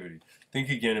subjectivity. Think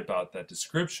again about that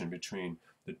description between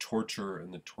the torturer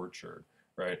and the tortured,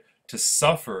 right? To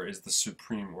suffer is the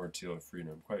supreme ordeal of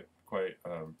freedom.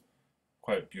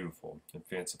 Quite beautiful and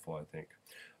fanciful, I think.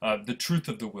 The truth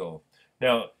of the will.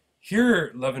 Now,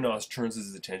 here Levinas turns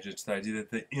his attention to the idea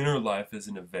that the inner life is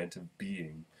an event of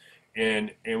being.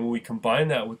 And when we combine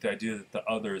that with the idea that the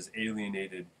other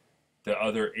alienated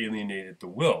the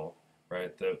will,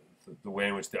 right? The way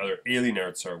in which the other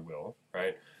alienates our will,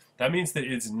 right? That means that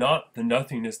it's not the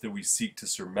nothingness that we seek to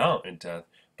surmount in death,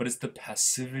 but it's the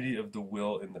passivity of the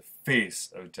will in the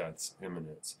face of death's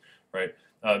imminence, right?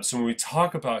 So when we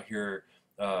talk about here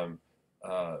um,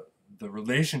 uh, the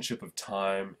relationship of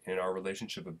time and our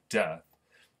relationship of death,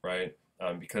 right?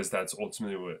 Because that's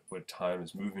ultimately what time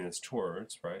is moving us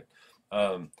towards, right?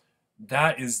 Um,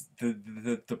 that is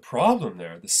the problem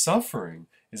there. The suffering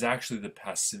is actually the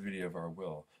passivity of our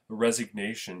will, a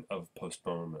resignation of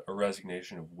postponement, a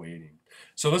resignation of waiting.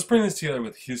 So let's bring this together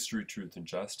with history, truth, and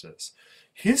justice.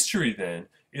 History then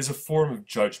is a form of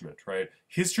judgment, right?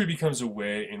 History becomes a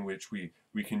way in which we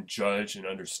can judge and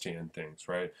understand things,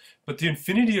 right? But the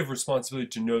infinity of responsibility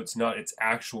denotes not its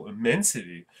actual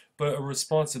immensity, but a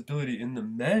responsibility in the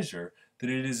measure that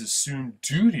it is assumed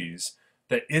duties,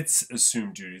 that its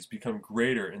assumed duties become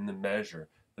greater in the measure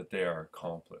that they are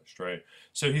accomplished, right?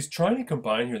 So he's trying to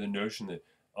combine here the notion that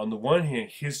on the one hand,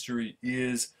 history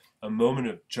is a moment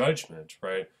of judgment,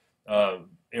 right?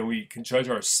 And we can judge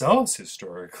ourselves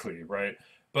historically, right?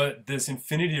 But this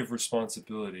infinity of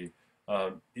responsibility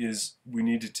is we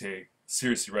need to take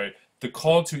seriously, right? The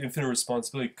call to infinite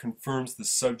responsibility confirms the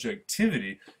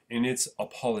subjectivity in its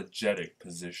apologetic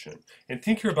position. And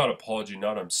think here about apology,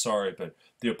 not I'm sorry, but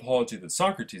the apology that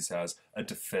Socrates has, a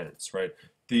defense, right?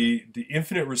 The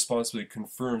infinite responsibility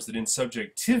confirms that in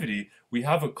subjectivity, we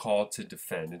have a call to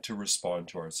defend and to respond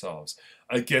to ourselves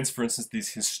against, for instance,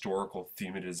 these historical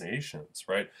thematizations,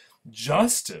 right?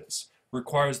 Justice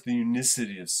requires the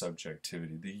unicity of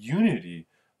subjectivity, the unity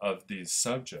of these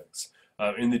subjects.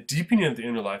 And the deepening of the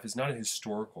inner life is not a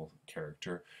historical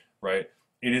character, right?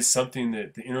 It is something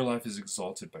that the inner life is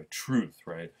exalted by truth,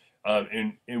 right?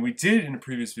 And we did in a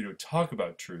previous video talk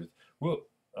about truth. Well,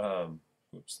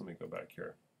 oops, let me go back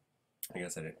here. I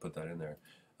guess I didn't put that in there.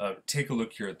 Take a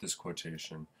look here at this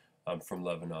quotation from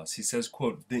Levinas. He says,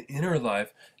 quote, "The inner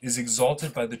life is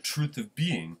exalted by the truth of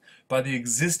being, by the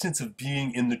existence of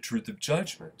being in the truth of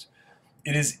judgment.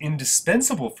 It is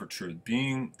indispensable for truth,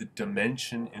 being the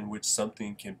dimension in which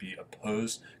something can be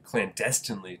opposed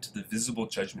clandestinely to the visible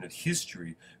judgment of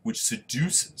history, which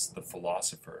seduces the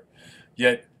philosopher.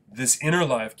 Yet this inner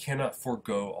life cannot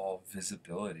forego all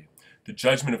visibility. The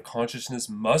judgment of consciousness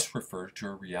must refer to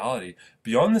a reality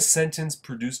beyond the sentence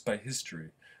produced by history,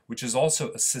 which is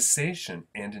also a cessation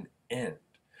and an end.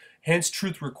 Hence,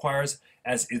 truth requires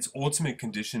as its ultimate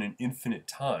condition an infinite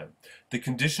time, the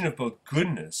condition of both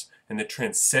goodness and the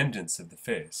transcendence of the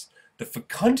face, the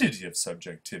fecundity of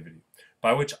subjectivity,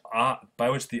 by which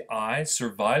the I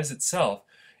survives itself,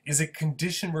 is a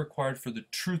condition required for the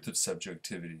truth of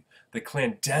subjectivity, the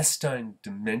clandestine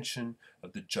dimension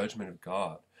of the judgment of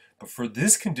God. But for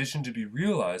this condition to be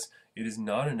realized, it is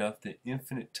not enough that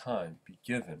infinite time be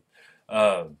given.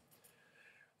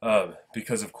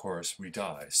 Because of course we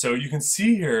die. So you can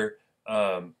see here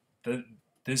that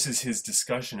this is his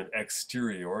discussion of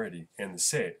exteriority and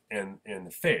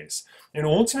the face. And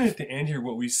ultimately at the end here,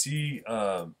 what we see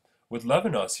with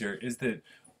Levinas here is that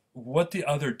what the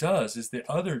other does is the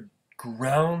other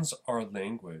grounds our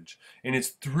language. And it's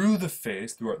through the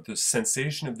face, through the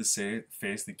sensation of the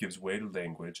face that gives way to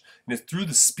language. And it's through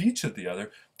the speech of the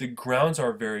other that grounds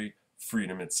our very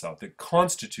freedom itself, that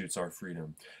constitutes our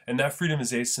freedom. And that freedom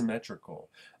is asymmetrical.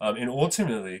 And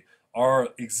ultimately, our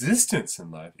existence in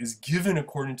life is given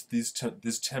according to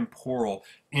this temporal,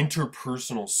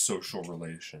 interpersonal social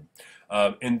relation.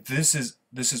 And this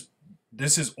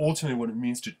is ultimately what it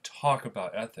means to talk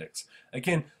about ethics.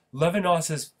 Again,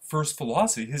 Levinas's first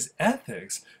philosophy, his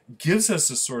ethics, gives us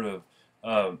a sort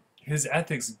of, his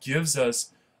ethics gives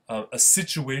us a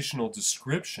situational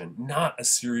description, not a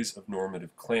series of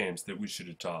normative claims that we should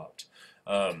adopt,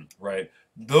 right?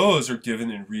 Those are given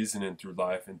in reason and through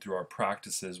life and through our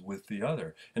practices with the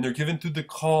other. And they're given through the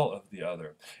call of the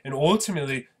other. And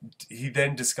ultimately, he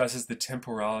then discusses the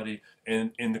temporality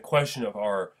and the question of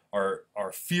our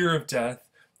fear of death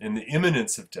and the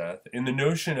imminence of death, and the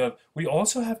notion of we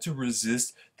also have to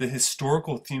resist the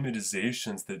historical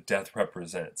thematizations that death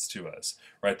represents to us,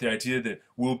 right? The idea that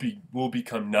we'll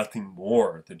become nothing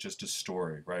more than just a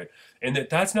story, right? And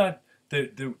that's not,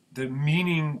 the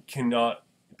meaning cannot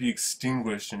be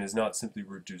extinguished and is not simply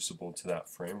reducible to that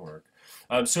framework.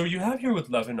 So you have here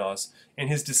with Levinas and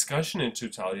his discussion in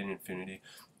Totality and Infinity,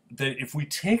 that if we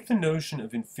take the notion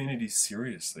of infinity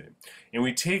seriously, and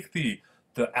we take the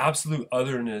absolute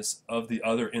otherness of the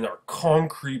other in our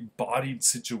concrete bodied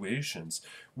situations,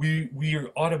 we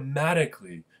are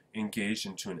automatically engaged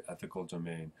into an ethical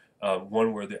domain,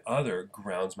 one where the other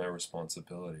grounds my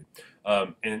responsibility,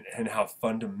 and how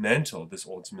fundamental this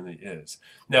ultimately is.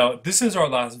 Now, this is our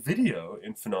last video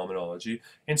in phenomenology,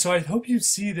 and so I hope you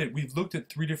see that we've looked at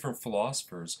three different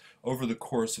philosophers over the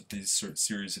course of these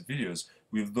series of videos.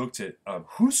 We've looked at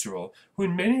Husserl, who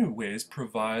in many ways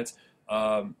provides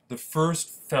the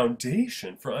first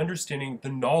foundation for understanding the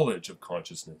knowledge of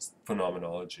consciousness,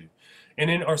 phenomenology. And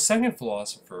in our second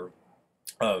philosopher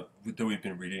that we've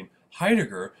been reading,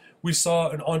 Heidegger, we saw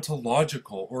an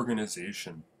ontological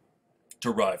organization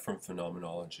derived from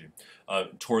phenomenology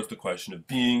towards the question of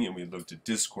being, and we looked at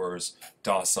discourse,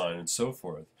 Dasein, and so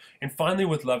forth. And finally,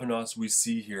 with Levinas, we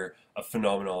see here a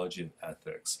phenomenology of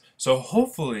ethics. So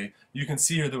hopefully, you can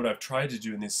see here that what I've tried to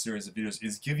do in this series of videos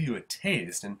is give you a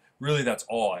taste, and really that's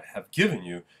all I have given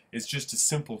you, is just a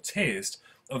simple taste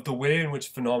of the way in which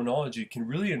phenomenology can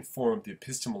really inform the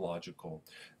epistemological,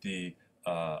 the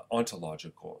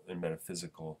ontological and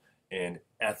metaphysical and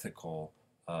ethical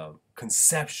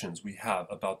conceptions we have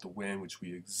about the way in which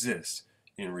we exist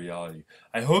in reality.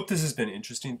 I hope this has been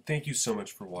interesting. Thank you so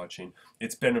much for watching.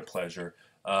 It's been a pleasure,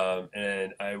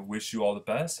 and I wish you all the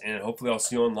best, and hopefully I'll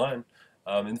see you online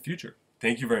in the future.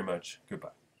 Thank you very much.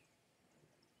 Goodbye.